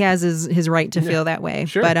 obviously he has his right to feel that way.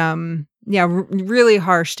 Sure. But really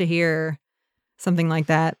harsh to hear something like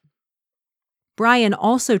that. Brian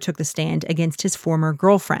also took the stand against his former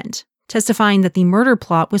girlfriend, testifying that the murder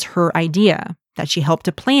plot was her idea, that she helped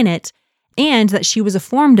to plan it, and that she was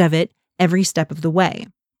informed of it every step of the way.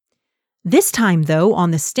 This time, though,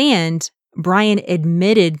 on the stand, Brian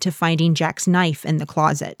admitted to finding Jack's knife in the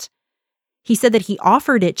closet. He said that he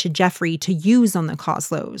offered it to Jeffrey to use on the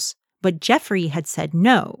Koslows, but Jeffrey had said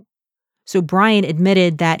no. So Brian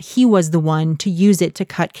admitted that he was the one to use it to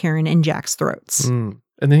cut Karen and Jack's throats.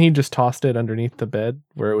 And then he just tossed it underneath the bed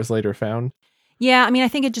where it was later found? Yeah, I mean, I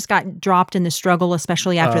think it just got dropped in the struggle,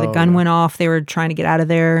 especially after the gun went off. They were trying to get out of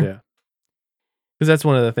there. Yeah. Because that's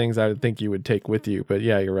one of the things I would think you would take with you. But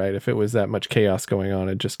yeah, you're right. If it was that much chaos going on,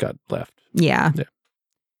 it just got left. Yeah.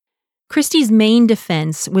 Christy's main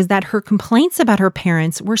defense was that her complaints about her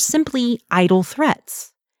parents were simply idle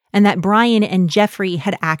threats, and that Brian and Jeffrey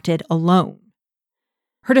had acted alone.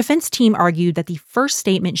 Her defense team argued that the first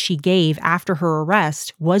statement she gave after her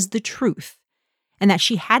arrest was the truth, and that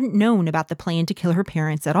she hadn't known about the plan to kill her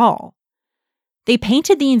parents at all. They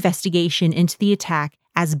painted the investigation into the attack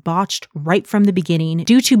as botched right from the beginning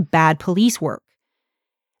due to bad police work.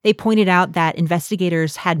 They pointed out that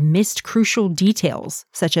investigators had missed crucial details,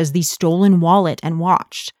 such as the stolen wallet and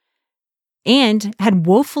watch, and had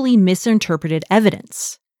woefully misinterpreted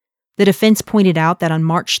evidence. The defense pointed out that on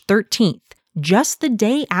March 13th, just the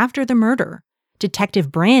day after the murder,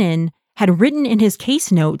 Detective Brannon had written in his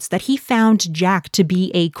case notes that he found Jack to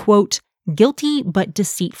be a, quote, guilty but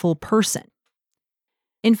deceitful person.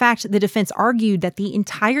 In fact, the defense argued that the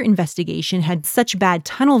entire investigation had such bad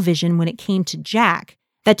tunnel vision when it came to Jack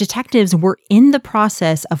that detectives were in the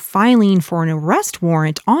process of filing for an arrest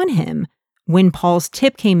warrant on him when Paul's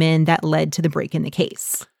tip came in that led to the break in the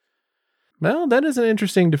case. Well, that is an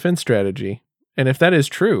interesting defense strategy. And if that is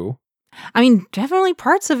true... I mean, definitely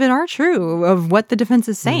parts of it are true of what the defense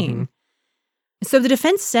is saying. Mm-hmm. So the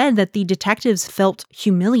defense said that the detectives felt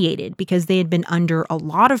humiliated because they had been under a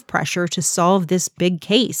lot of pressure to solve this big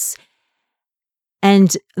case.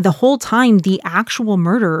 And the whole time, the actual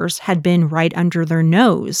murderers had been right under their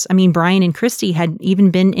nose. I mean, Brian and Christy had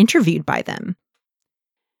even been interviewed by them.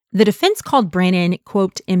 The defense called Brannon,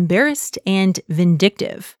 quote, embarrassed and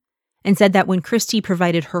vindictive, and said that when Christy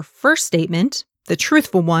provided her first statement, the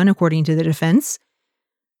truthful one, according to the defense,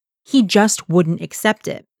 he just wouldn't accept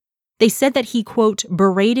it. They said that he, quote,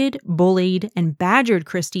 berated, bullied, and badgered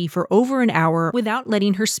Christy for over an hour without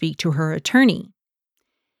letting her speak to her attorney.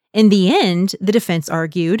 In the end, the defense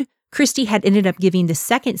argued, Christy had ended up giving the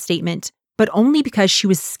second statement, but only because she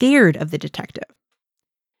was scared of the detective.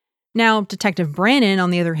 Now, Detective Brannon, on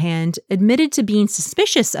the other hand, admitted to being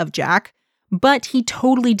suspicious of Jack, but he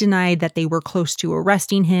totally denied that they were close to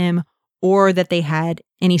arresting him or that they had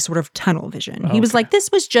any sort of tunnel vision. Okay. He was like,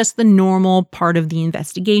 this was just the normal part of the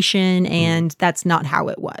investigation, and that's not how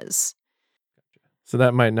it was. So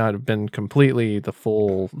that might not have been completely the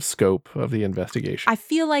full scope of the investigation. I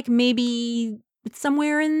feel like maybe it's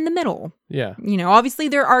somewhere in the middle. Yeah. You know, obviously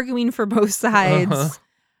they're arguing for both sides. Uh-huh.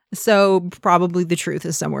 So probably the truth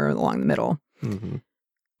is somewhere along the middle. Mm-hmm.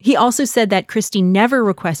 He also said that Christy never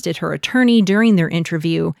requested her attorney during their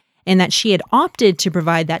interview and that she had opted to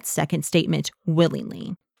provide that second statement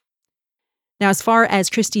willingly. Now, as far as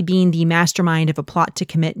Christy being the mastermind of a plot to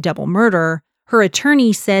commit double murder, her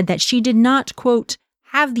attorney said that she did not, quote,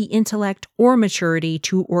 have the intellect or maturity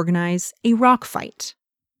to organize a rock fight.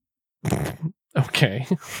 Okay.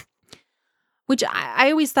 Which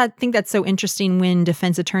I always think that's so interesting when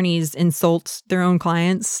defense attorneys insult their own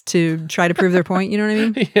clients to try to prove their point. You know what I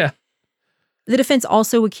mean? Yeah. The defense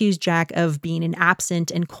also accused Jack of being an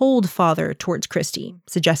absent and cold father towards Christy,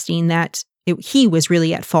 suggesting that he was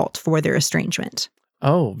really at fault for their estrangement.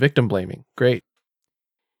 Oh, victim blaming. Great.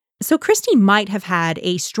 So Christy might have had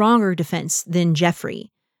a stronger defense than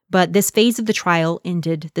Jeffrey, but this phase of the trial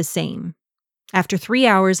ended the same. After 3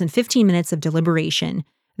 hours and 15 minutes of deliberation,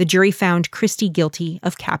 the jury found Christy guilty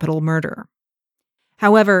of capital murder.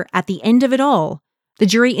 However, at the end of it all, the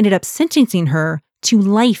jury ended up sentencing her to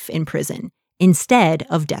life in prison instead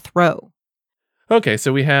of death row. Okay,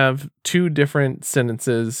 so we have two different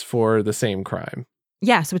sentences for the same crime.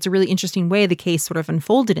 Yeah, so it's a really interesting way the case sort of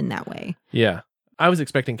unfolded in that way. Yeah. I was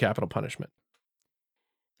expecting capital punishment.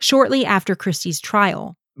 Shortly after Christie's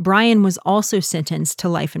trial, Brian was also sentenced to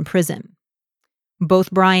life in prison.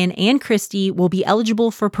 Both Brian and Christie will be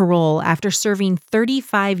eligible for parole after serving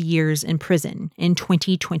 35 years in prison in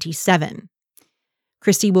 2027.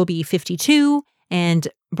 Christie will be 52 and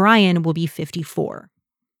Brian will be 54.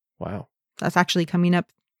 Wow. That's actually coming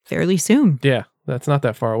up fairly soon. Yeah, that's not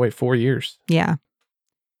that far away. 4 years. Yeah.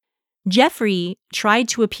 Jeffrey tried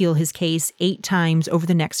to appeal his case 8 times over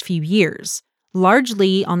the next few years,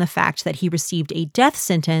 largely on the fact that he received a death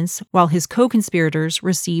sentence while his co-conspirators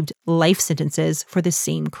received life sentences for the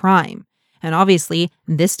same crime. And obviously,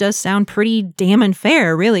 this does sound pretty damn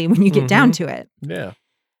unfair, really, when you get down to it. Yeah.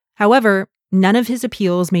 However, none of his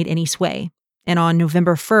appeals made any sway. And on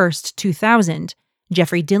November 1st, 2000,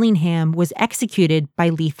 Jeffrey Dillingham was executed by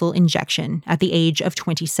lethal injection at the age of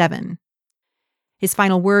 27. His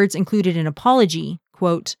final words included an apology,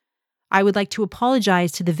 quote, "I would like to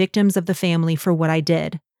apologize to the victims of the family for what I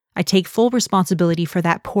did. I take full responsibility for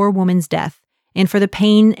that poor woman's death and for the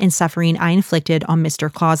pain and suffering I inflicted on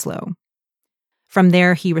Mr. Coslow." From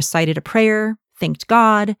there, he recited a prayer, thanked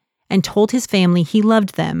God, and told his family he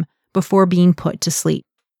loved them before being put to sleep.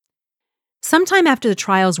 Sometime after the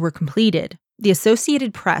trials were completed, the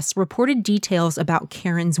Associated Press reported details about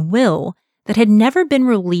Karen's will that had never been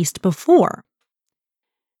released before.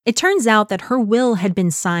 It turns out that her will had been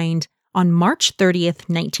signed on March 30th,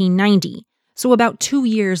 1990, so about 2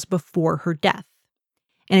 years before her death.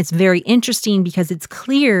 And it's very interesting because it's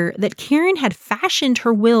clear that Karen had fashioned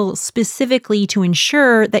her will specifically to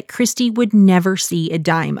ensure that Christie would never see a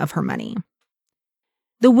dime of her money.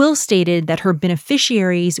 The will stated that her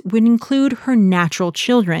beneficiaries would include her natural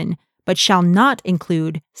children, but shall not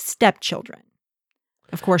include stepchildren.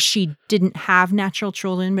 Of course, she didn't have natural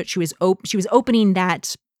children, but she was opening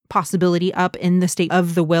that possibility up in the state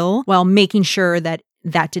of the will while making sure that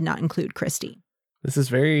that did not include Christie. This is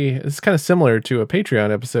kind of similar to a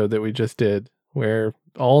Patreon episode that we just did, where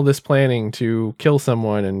all this planning to kill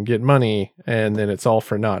someone and get money, and then it's all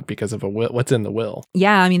for naught because of what's in the will.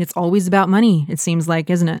 Yeah, I mean, it's always about money, it seems like,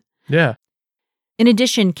 isn't it? Yeah. In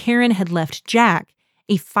addition, Karen had left Jack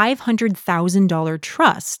a $500,000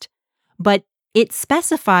 trust, but it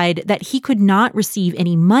specified that he could not receive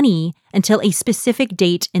any money until a specific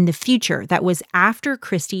date in the future. That was after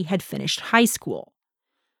Christie had finished high school.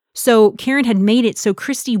 So Karen had made it so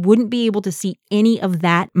Christie wouldn't be able to see any of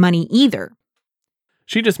that money either.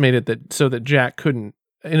 She just made it so that Jack couldn't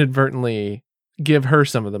inadvertently give her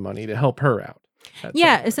some of the money to help her out.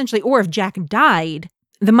 Yeah, essentially. Or if Jack died,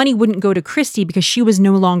 the money wouldn't go to Christie because she was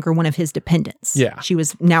no longer one of his dependents. Yeah. She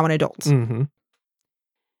was now an adult. Mm-hmm.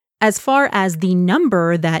 As far as the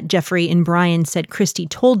number that Jeffrey and Brian said Christie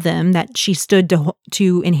told them that she stood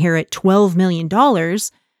to inherit $12 million,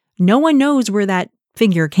 no one knows where that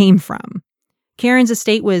figure came from. Karen's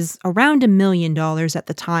estate was around $1 million at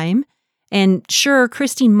the time, and sure,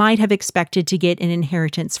 Christie might have expected to get an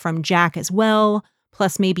inheritance from Jack as well,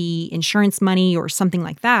 plus maybe insurance money or something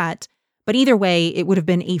like that, but either way, it would have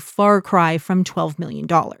been a far cry from $12 million.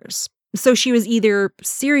 So she was either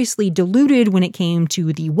seriously deluded when it came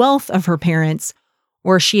to the wealth of her parents,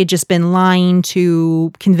 or she had just been lying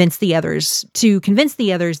to convince the others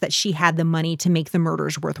that she had the money to make the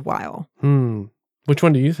murders worthwhile. Which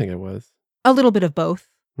one do you think it was? A little bit of both.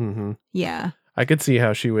 Mm-hmm. Yeah. I could see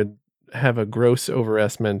how she would have a gross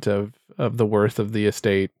overestimate of the worth of the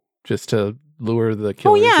estate just to lure the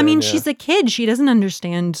killers. Oh, yeah. I mean, she's a kid. She doesn't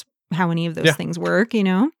understand how any of those things work, you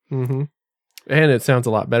know? Mm-hmm. And it sounds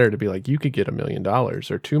a lot better to be like, you could get $1 million or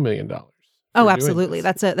 $2 million. Oh, absolutely.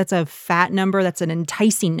 That's a fat number. That's an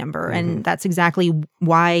enticing number. Mm-hmm. And that's exactly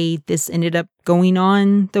why this ended up going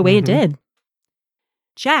on the way it did.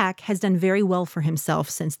 Jack has done very well for himself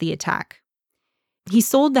since the attack. He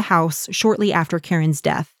sold the house shortly after Karen's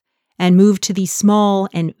death and moved to the small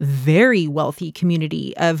and very wealthy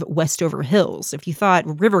community of Westover Hills. If you thought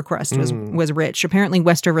Rivercrest was rich, apparently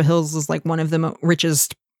Westover Hills is like one of the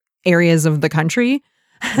richest areas of the country.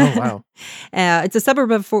 Oh, wow. It's a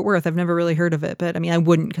suburb of Fort Worth. I've never really heard of it, but I mean, I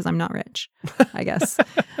wouldn't because I'm not rich, I guess.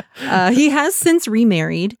 He has since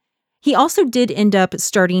remarried. He also did end up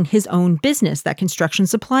starting his own business, that construction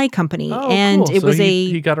supply company. Oh, and cool. It was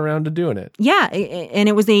he got around to doing it. Yeah, and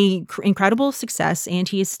it was a incredible success, and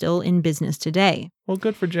he is still in business today. Well,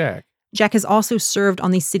 good for Jack. Jack has also served on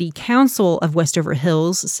the city council of Westover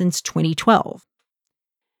Hills since 2012.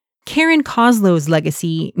 Karen Coslow's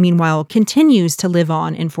legacy, meanwhile, continues to live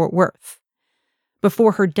on in Fort Worth.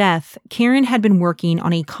 Before her death, Karen had been working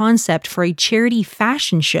on a concept for a charity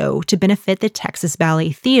fashion show to benefit the Texas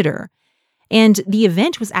Ballet Theater. And the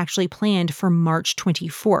event was actually planned for March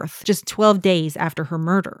 24th, just 12 days after her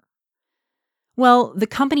murder. Well, the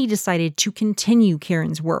company decided to continue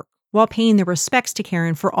Karen's work while paying their respects to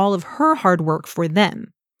Karen for all of her hard work for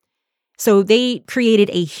them. So they created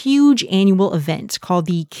a huge annual event called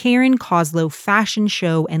the Karen Koslow Fashion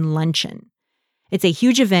Show and Luncheon. It's a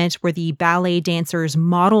huge event where the ballet dancers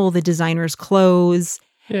model the designer's clothes.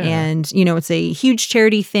 Yeah. And, it's a huge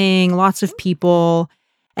charity thing, lots of people.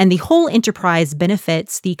 And the whole enterprise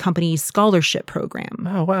benefits the company's scholarship program.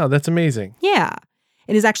 Oh, wow. That's amazing. Yeah.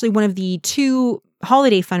 It is actually one of the 2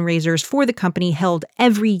 holiday fundraisers for the company held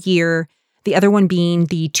every year, the other one being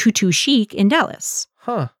the Tutu Chic in Dallas.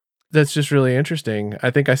 Huh. That's just really interesting.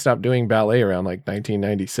 I think I stopped doing ballet around like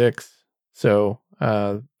 1996. So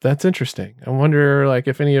that's interesting. I wonder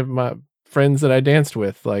if any of my friends that I danced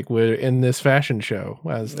with were in this fashion show.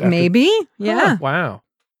 Maybe. Yeah. Huh, wow.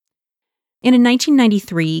 And in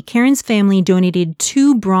 1993, Karen's family donated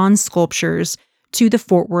 2 bronze sculptures to the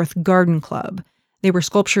Fort Worth Garden Club. They were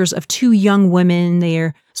sculptures of 2 young women.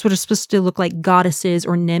 They're sort of supposed to look like goddesses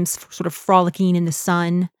or nymphs, sort of frolicking in the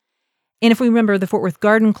sun. And if we remember, the Fort Worth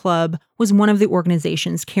Garden Club was one of the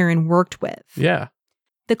organizations Karen worked with. Yeah.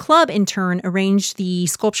 The club, in turn, arranged the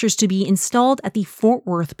sculptures to be installed at the Fort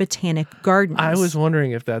Worth Botanic Gardens. I was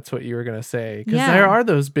wondering if that's what you were going to say, because Yeah. there are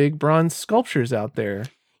those big bronze sculptures out there.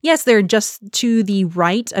 Yes, they're just to the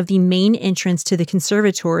right of the main entrance to the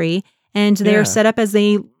conservatory, and they Yeah. are set up as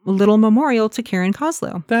a little memorial to Karen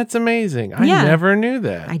Koslow. That's amazing. I Yeah. never knew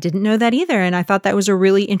that. I didn't know that either, and I thought that was a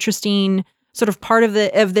really interesting sort of part of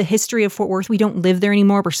the history of Fort Worth. We don't live there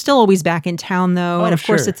anymore. We're still always back in town, though, Oh, and of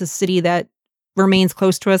course, sure. it's a city that remains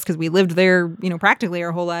close to us because we lived there, practically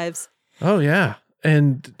our whole lives. Oh, yeah.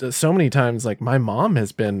 And so many times, my my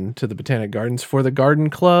has been to the Botanic Gardens for the Garden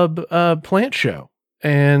Club plant show.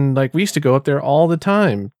 And we used to go up there all the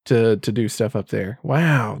time to do stuff up there.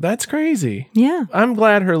 Wow, that's crazy. Yeah, I'm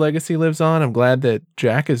glad her legacy lives on. I'm glad that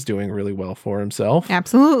Jack is doing really well for himself.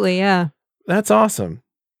 absolutely. Yeah. That's awesome.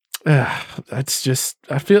 That's just,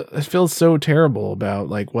 I feel so terrible about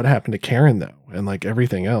what happened to Karen though, and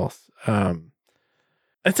everything else.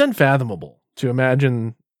 It's unfathomable to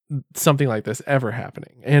imagine something like this ever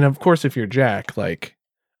happening. And of course, if you're Jack,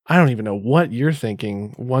 I don't even know what you're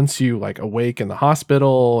thinking once you awake in the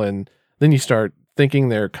hospital, and then you start thinking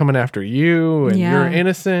they're coming after you and Yeah. you're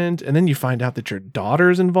innocent. And then you find out that your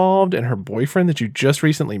daughter's involved and her boyfriend that you just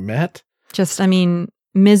recently met. Just,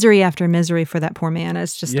 misery after misery for that poor man.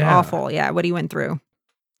 It's just Yeah. awful. Yeah, what he went through.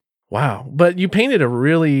 Wow. But you painted a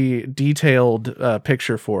really detailed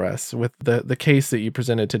picture for us with the case that you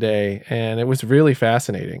presented today, and it was really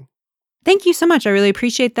fascinating. Thank you so much. I really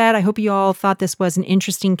appreciate that. I hope you all thought this was an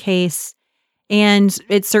interesting case. And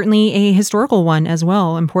it's certainly a historical one as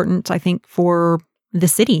well. Important, I think, for the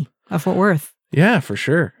city of Fort Worth. Yeah, for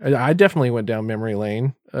sure. I definitely went down memory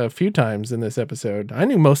lane a few times in this episode. I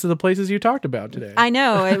knew most of the places you talked about today. I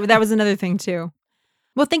know. That was another thing, too.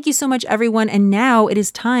 Well, thank you so much, everyone. And now it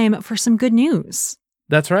is time for some good news.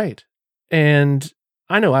 That's right. And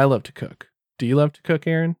I know I love to cook. Do you love to cook,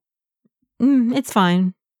 Aaron? It's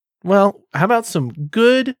fine. Well, how about some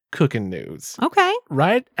good cooking news? Okay.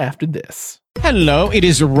 Right after this. Hello, it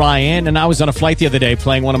is Ryan, and I was on a flight the other day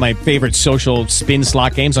playing one of my favorite social spin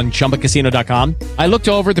slot games on ChumbaCasino.com. I looked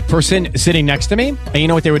over at the person sitting next to me, and you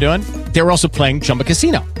know what they were doing? They were also playing Chumba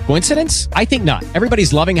Casino. Coincidence? I think not.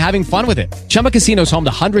 Everybody's loving having fun with it. Chumba Casino is home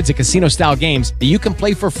to hundreds of casino-style games that you can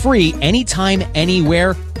play for free anytime,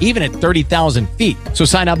 anywhere, even at 30,000 feet. So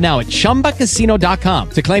sign up now at ChumbaCasino.com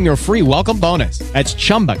to claim your free welcome bonus. That's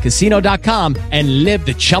ChumbaCasino.com and live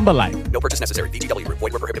the Chumba life. No purchase necessary. VGW Group.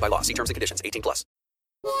 Void where prohibited by law. See terms and conditions. 18+.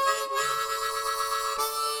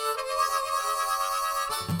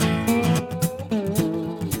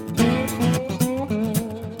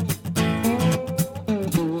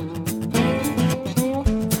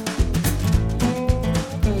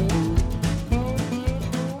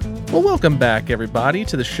 Well, welcome back, everybody,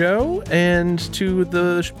 to the show and to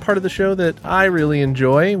the part of the show that I really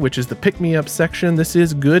enjoy, which is the pick-me-up section. This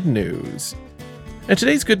is Good News. And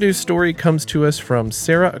today's good news story comes to us from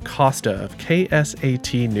Sarah Acosta of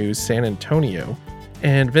KSAT News San Antonio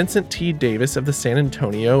and Vincent T. Davis of the San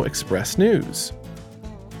Antonio Express News.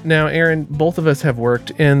 Now, Aaron, both of us have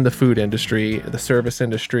worked in the food industry, the service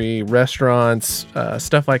industry, restaurants,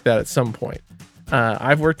 stuff like that at some point.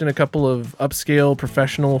 I've worked in a couple of upscale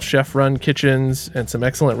professional chef-run kitchens and some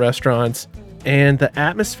excellent restaurants, and the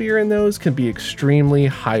atmosphere in those can be extremely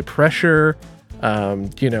high pressure,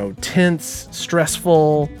 tense,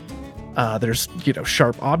 stressful. There's,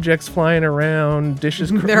 sharp objects flying around,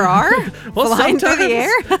 dishes. There are? Well, flying through the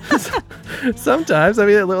air? Sometimes. I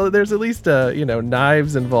mean, there's at least,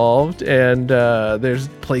 knives involved, and there's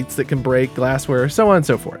plates that can break, glassware, so on and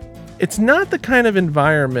so forth. It's not the kind of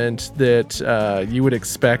environment that you would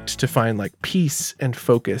expect to find like peace and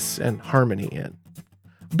focus and harmony in.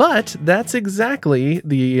 But that's exactly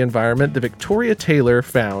the environment that Victoria Taylor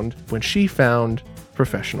found when she found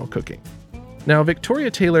professional cooking. Now, Victoria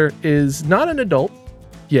Taylor is not an adult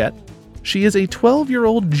yet. She is a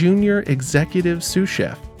 12-year-old junior executive sous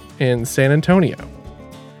chef in San Antonio.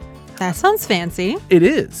 That sounds fancy. It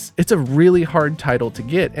is. It's a really hard title to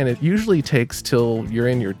get, and it usually takes till you're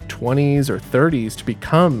in your 20s or 30s to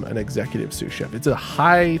become an executive sous chef. It's a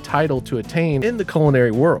high title to attain in the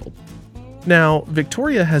culinary world. Now,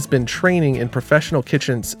 Victoria has been training in professional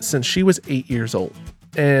kitchens since she was 8 years old.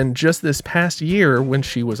 And just this past year, when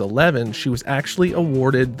she was 11, she was actually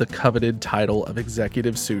awarded the coveted title of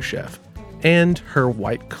executive sous chef and her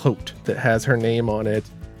white coat that has her name on it,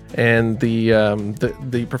 and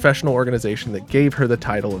the professional organization that gave her the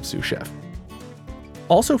title of sous chef.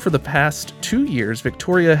 Also, for the past 2 years,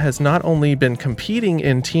 Victoria has not only been competing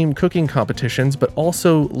in team cooking competitions, but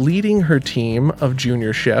also leading her team of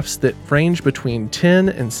junior chefs that range between 10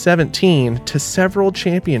 and 17 to several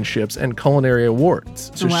championships and culinary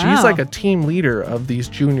awards. So she's like a team leader of these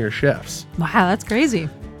junior chefs. Wow, that's crazy.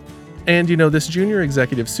 And, this junior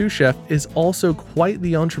executive sous chef is also quite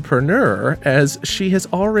the entrepreneur, as she has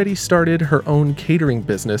already started her own catering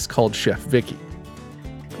business called Chef Vicky.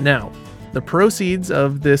 Now, the proceeds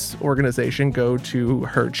of this organization go to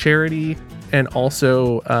her charity, and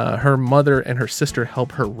also her mother and her sister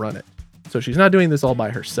help her run it. So she's not doing this all by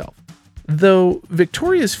herself. Though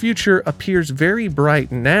Victoria's future appears very bright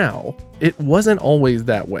now, it wasn't always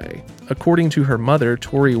that way. According to her mother,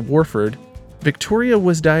 Tori Warford, Victoria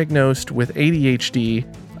was diagnosed with ADHD,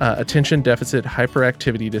 attention deficit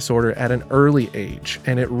hyperactivity disorder, at an early age,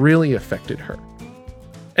 and it really affected her.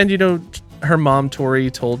 And her mom, Tori,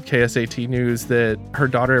 told KSAT News that her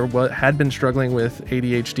daughter had been struggling with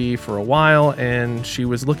ADHD for a while, and she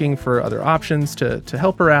was looking for other options to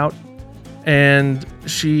help her out. And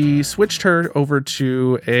she switched her over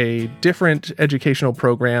to a different educational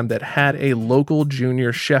program that had a local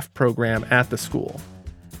junior chef program at the school.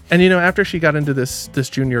 And, after she got into this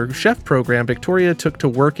junior chef program, Victoria took to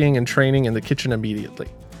working and training in the kitchen immediately,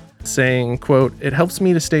 saying, quote, "It helps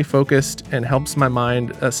me to stay focused and helps my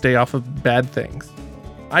mind stay off of bad things.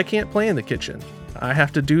 I can't play in the kitchen. I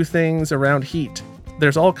have to do things around heat.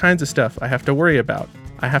 There's all kinds of stuff I have to worry about.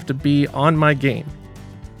 I have to be on my game.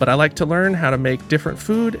 But I like to learn how to make different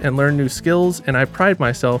food and learn new skills, and I pride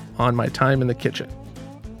myself on my time in the kitchen."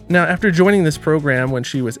 Now, after joining this program when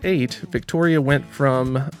she was 8, Victoria went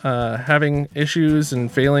from having issues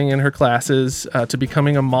and failing in her classes to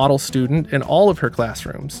becoming a model student in all of her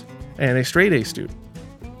classrooms and a straight A student.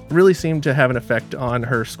 It really seemed to have an effect on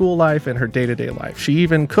her school life and her day-to-day life. She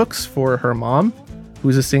even cooks for her mom,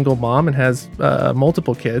 who's a single mom and has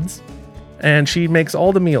multiple kids, and she makes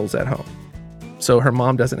all the meals at home, so her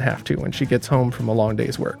mom doesn't have to when she gets home from a long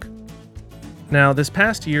day's work. Now, this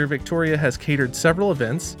past year, Victoria has catered several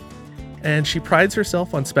events, and she prides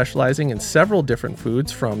herself on specializing in several different foods,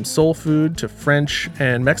 from soul food to French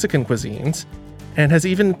and Mexican cuisines, and has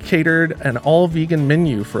even catered an all-vegan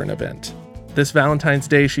menu for an event. This Valentine's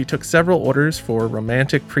Day, she took several orders for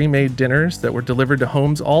romantic pre-made dinners that were delivered to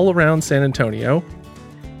homes all around San Antonio.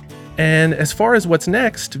 And as far as what's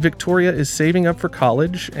next, Victoria is saving up for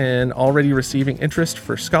college and already receiving interest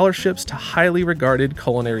for scholarships to highly regarded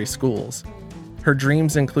culinary schools. Her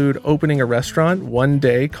dreams include opening a restaurant one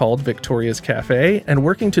day called Victoria's Cafe and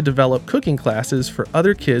working to develop cooking classes for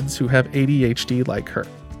other kids who have ADHD like her.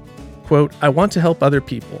 Quote, "I want to help other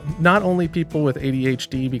people, not only people with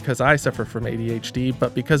ADHD because I suffer from ADHD,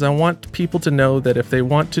 but because I want people to know that if they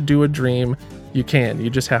want to do a dream, you can. You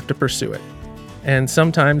just have to pursue it. And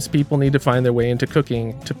sometimes people need to find their way into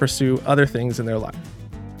cooking to pursue other things in their life."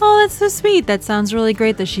 Oh, that's so sweet. That sounds really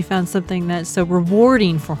great that she found something that's so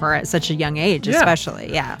rewarding for her at such a young age,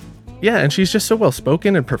 especially. Yeah. Yeah, and she's just so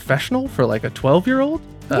well-spoken and professional for like a 12-year-old.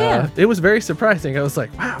 Yeah. It was very surprising. I was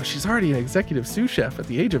like, wow, she's already an executive sous chef at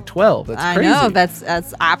the age of 12. That's crazy. I know. That's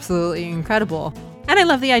absolutely incredible. And I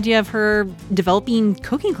love the idea of her developing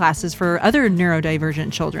cooking classes for other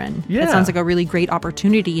neurodivergent children. Yeah. That sounds like a really great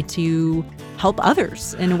opportunity to help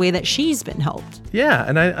others in a way that she's been helped. Yeah,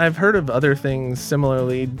 and I've heard of other things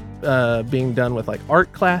similarly being done with like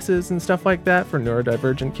art classes and stuff like that for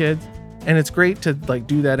neurodivergent kids. And it's great to like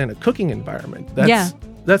do that in a cooking environment.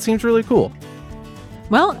 That seems really cool.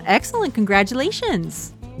 Well, excellent.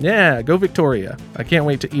 Congratulations. Yeah, go Victoria. I can't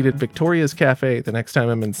wait to eat at Victoria's Cafe the next time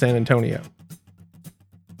I'm in San Antonio.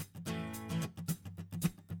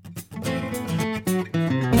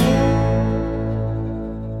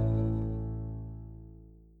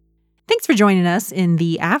 Thanks for joining us in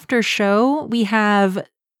the after show. We have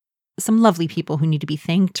some lovely people who need to be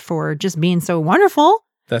thanked for just being so wonderful.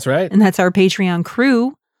 That's right. And that's our Patreon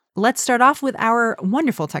crew. Let's start off with our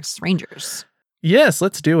wonderful Texas Rangers. Yes,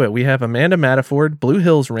 let's do it. We have Amanda Mataford, Blue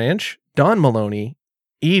Hills Ranch, Dawn Maloney,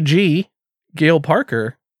 E.G., Gail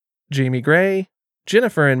Parker, Jamie Gray,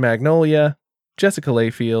 Jennifer and Magnolia, Jessica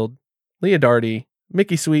Layfield, Leah Darty,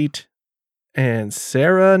 Mickey Sweet, and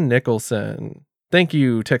Sarah Nicholson. Thank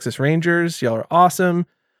you, Texas Rangers. Y'all are awesome.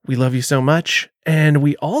 We love you so much. And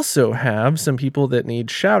we also have some people that need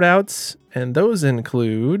shout outs, and those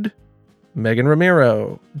include Megan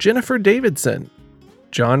Romero, Jennifer Davidson,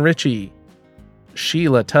 John Ritchie,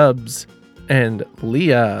 Sheila Tubbs, and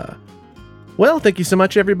Leah. Well, thank you so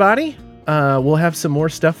much, everybody. We'll have some more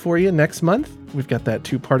stuff for you next month. We've got that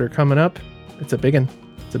 2-parter coming up. It's a big one.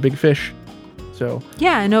 It's a big fish. So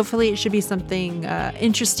yeah, and hopefully it should be something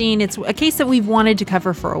interesting. It's a case that we've wanted to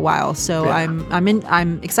cover for a while, so yeah.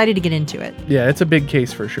 I'm excited to get into it. Yeah, it's a big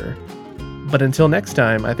case for sure. But until next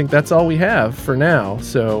time, I think that's all we have for now.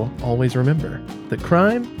 So always remember that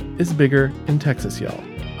crime is bigger in Texas, y'all.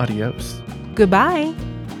 Adios. Goodbye.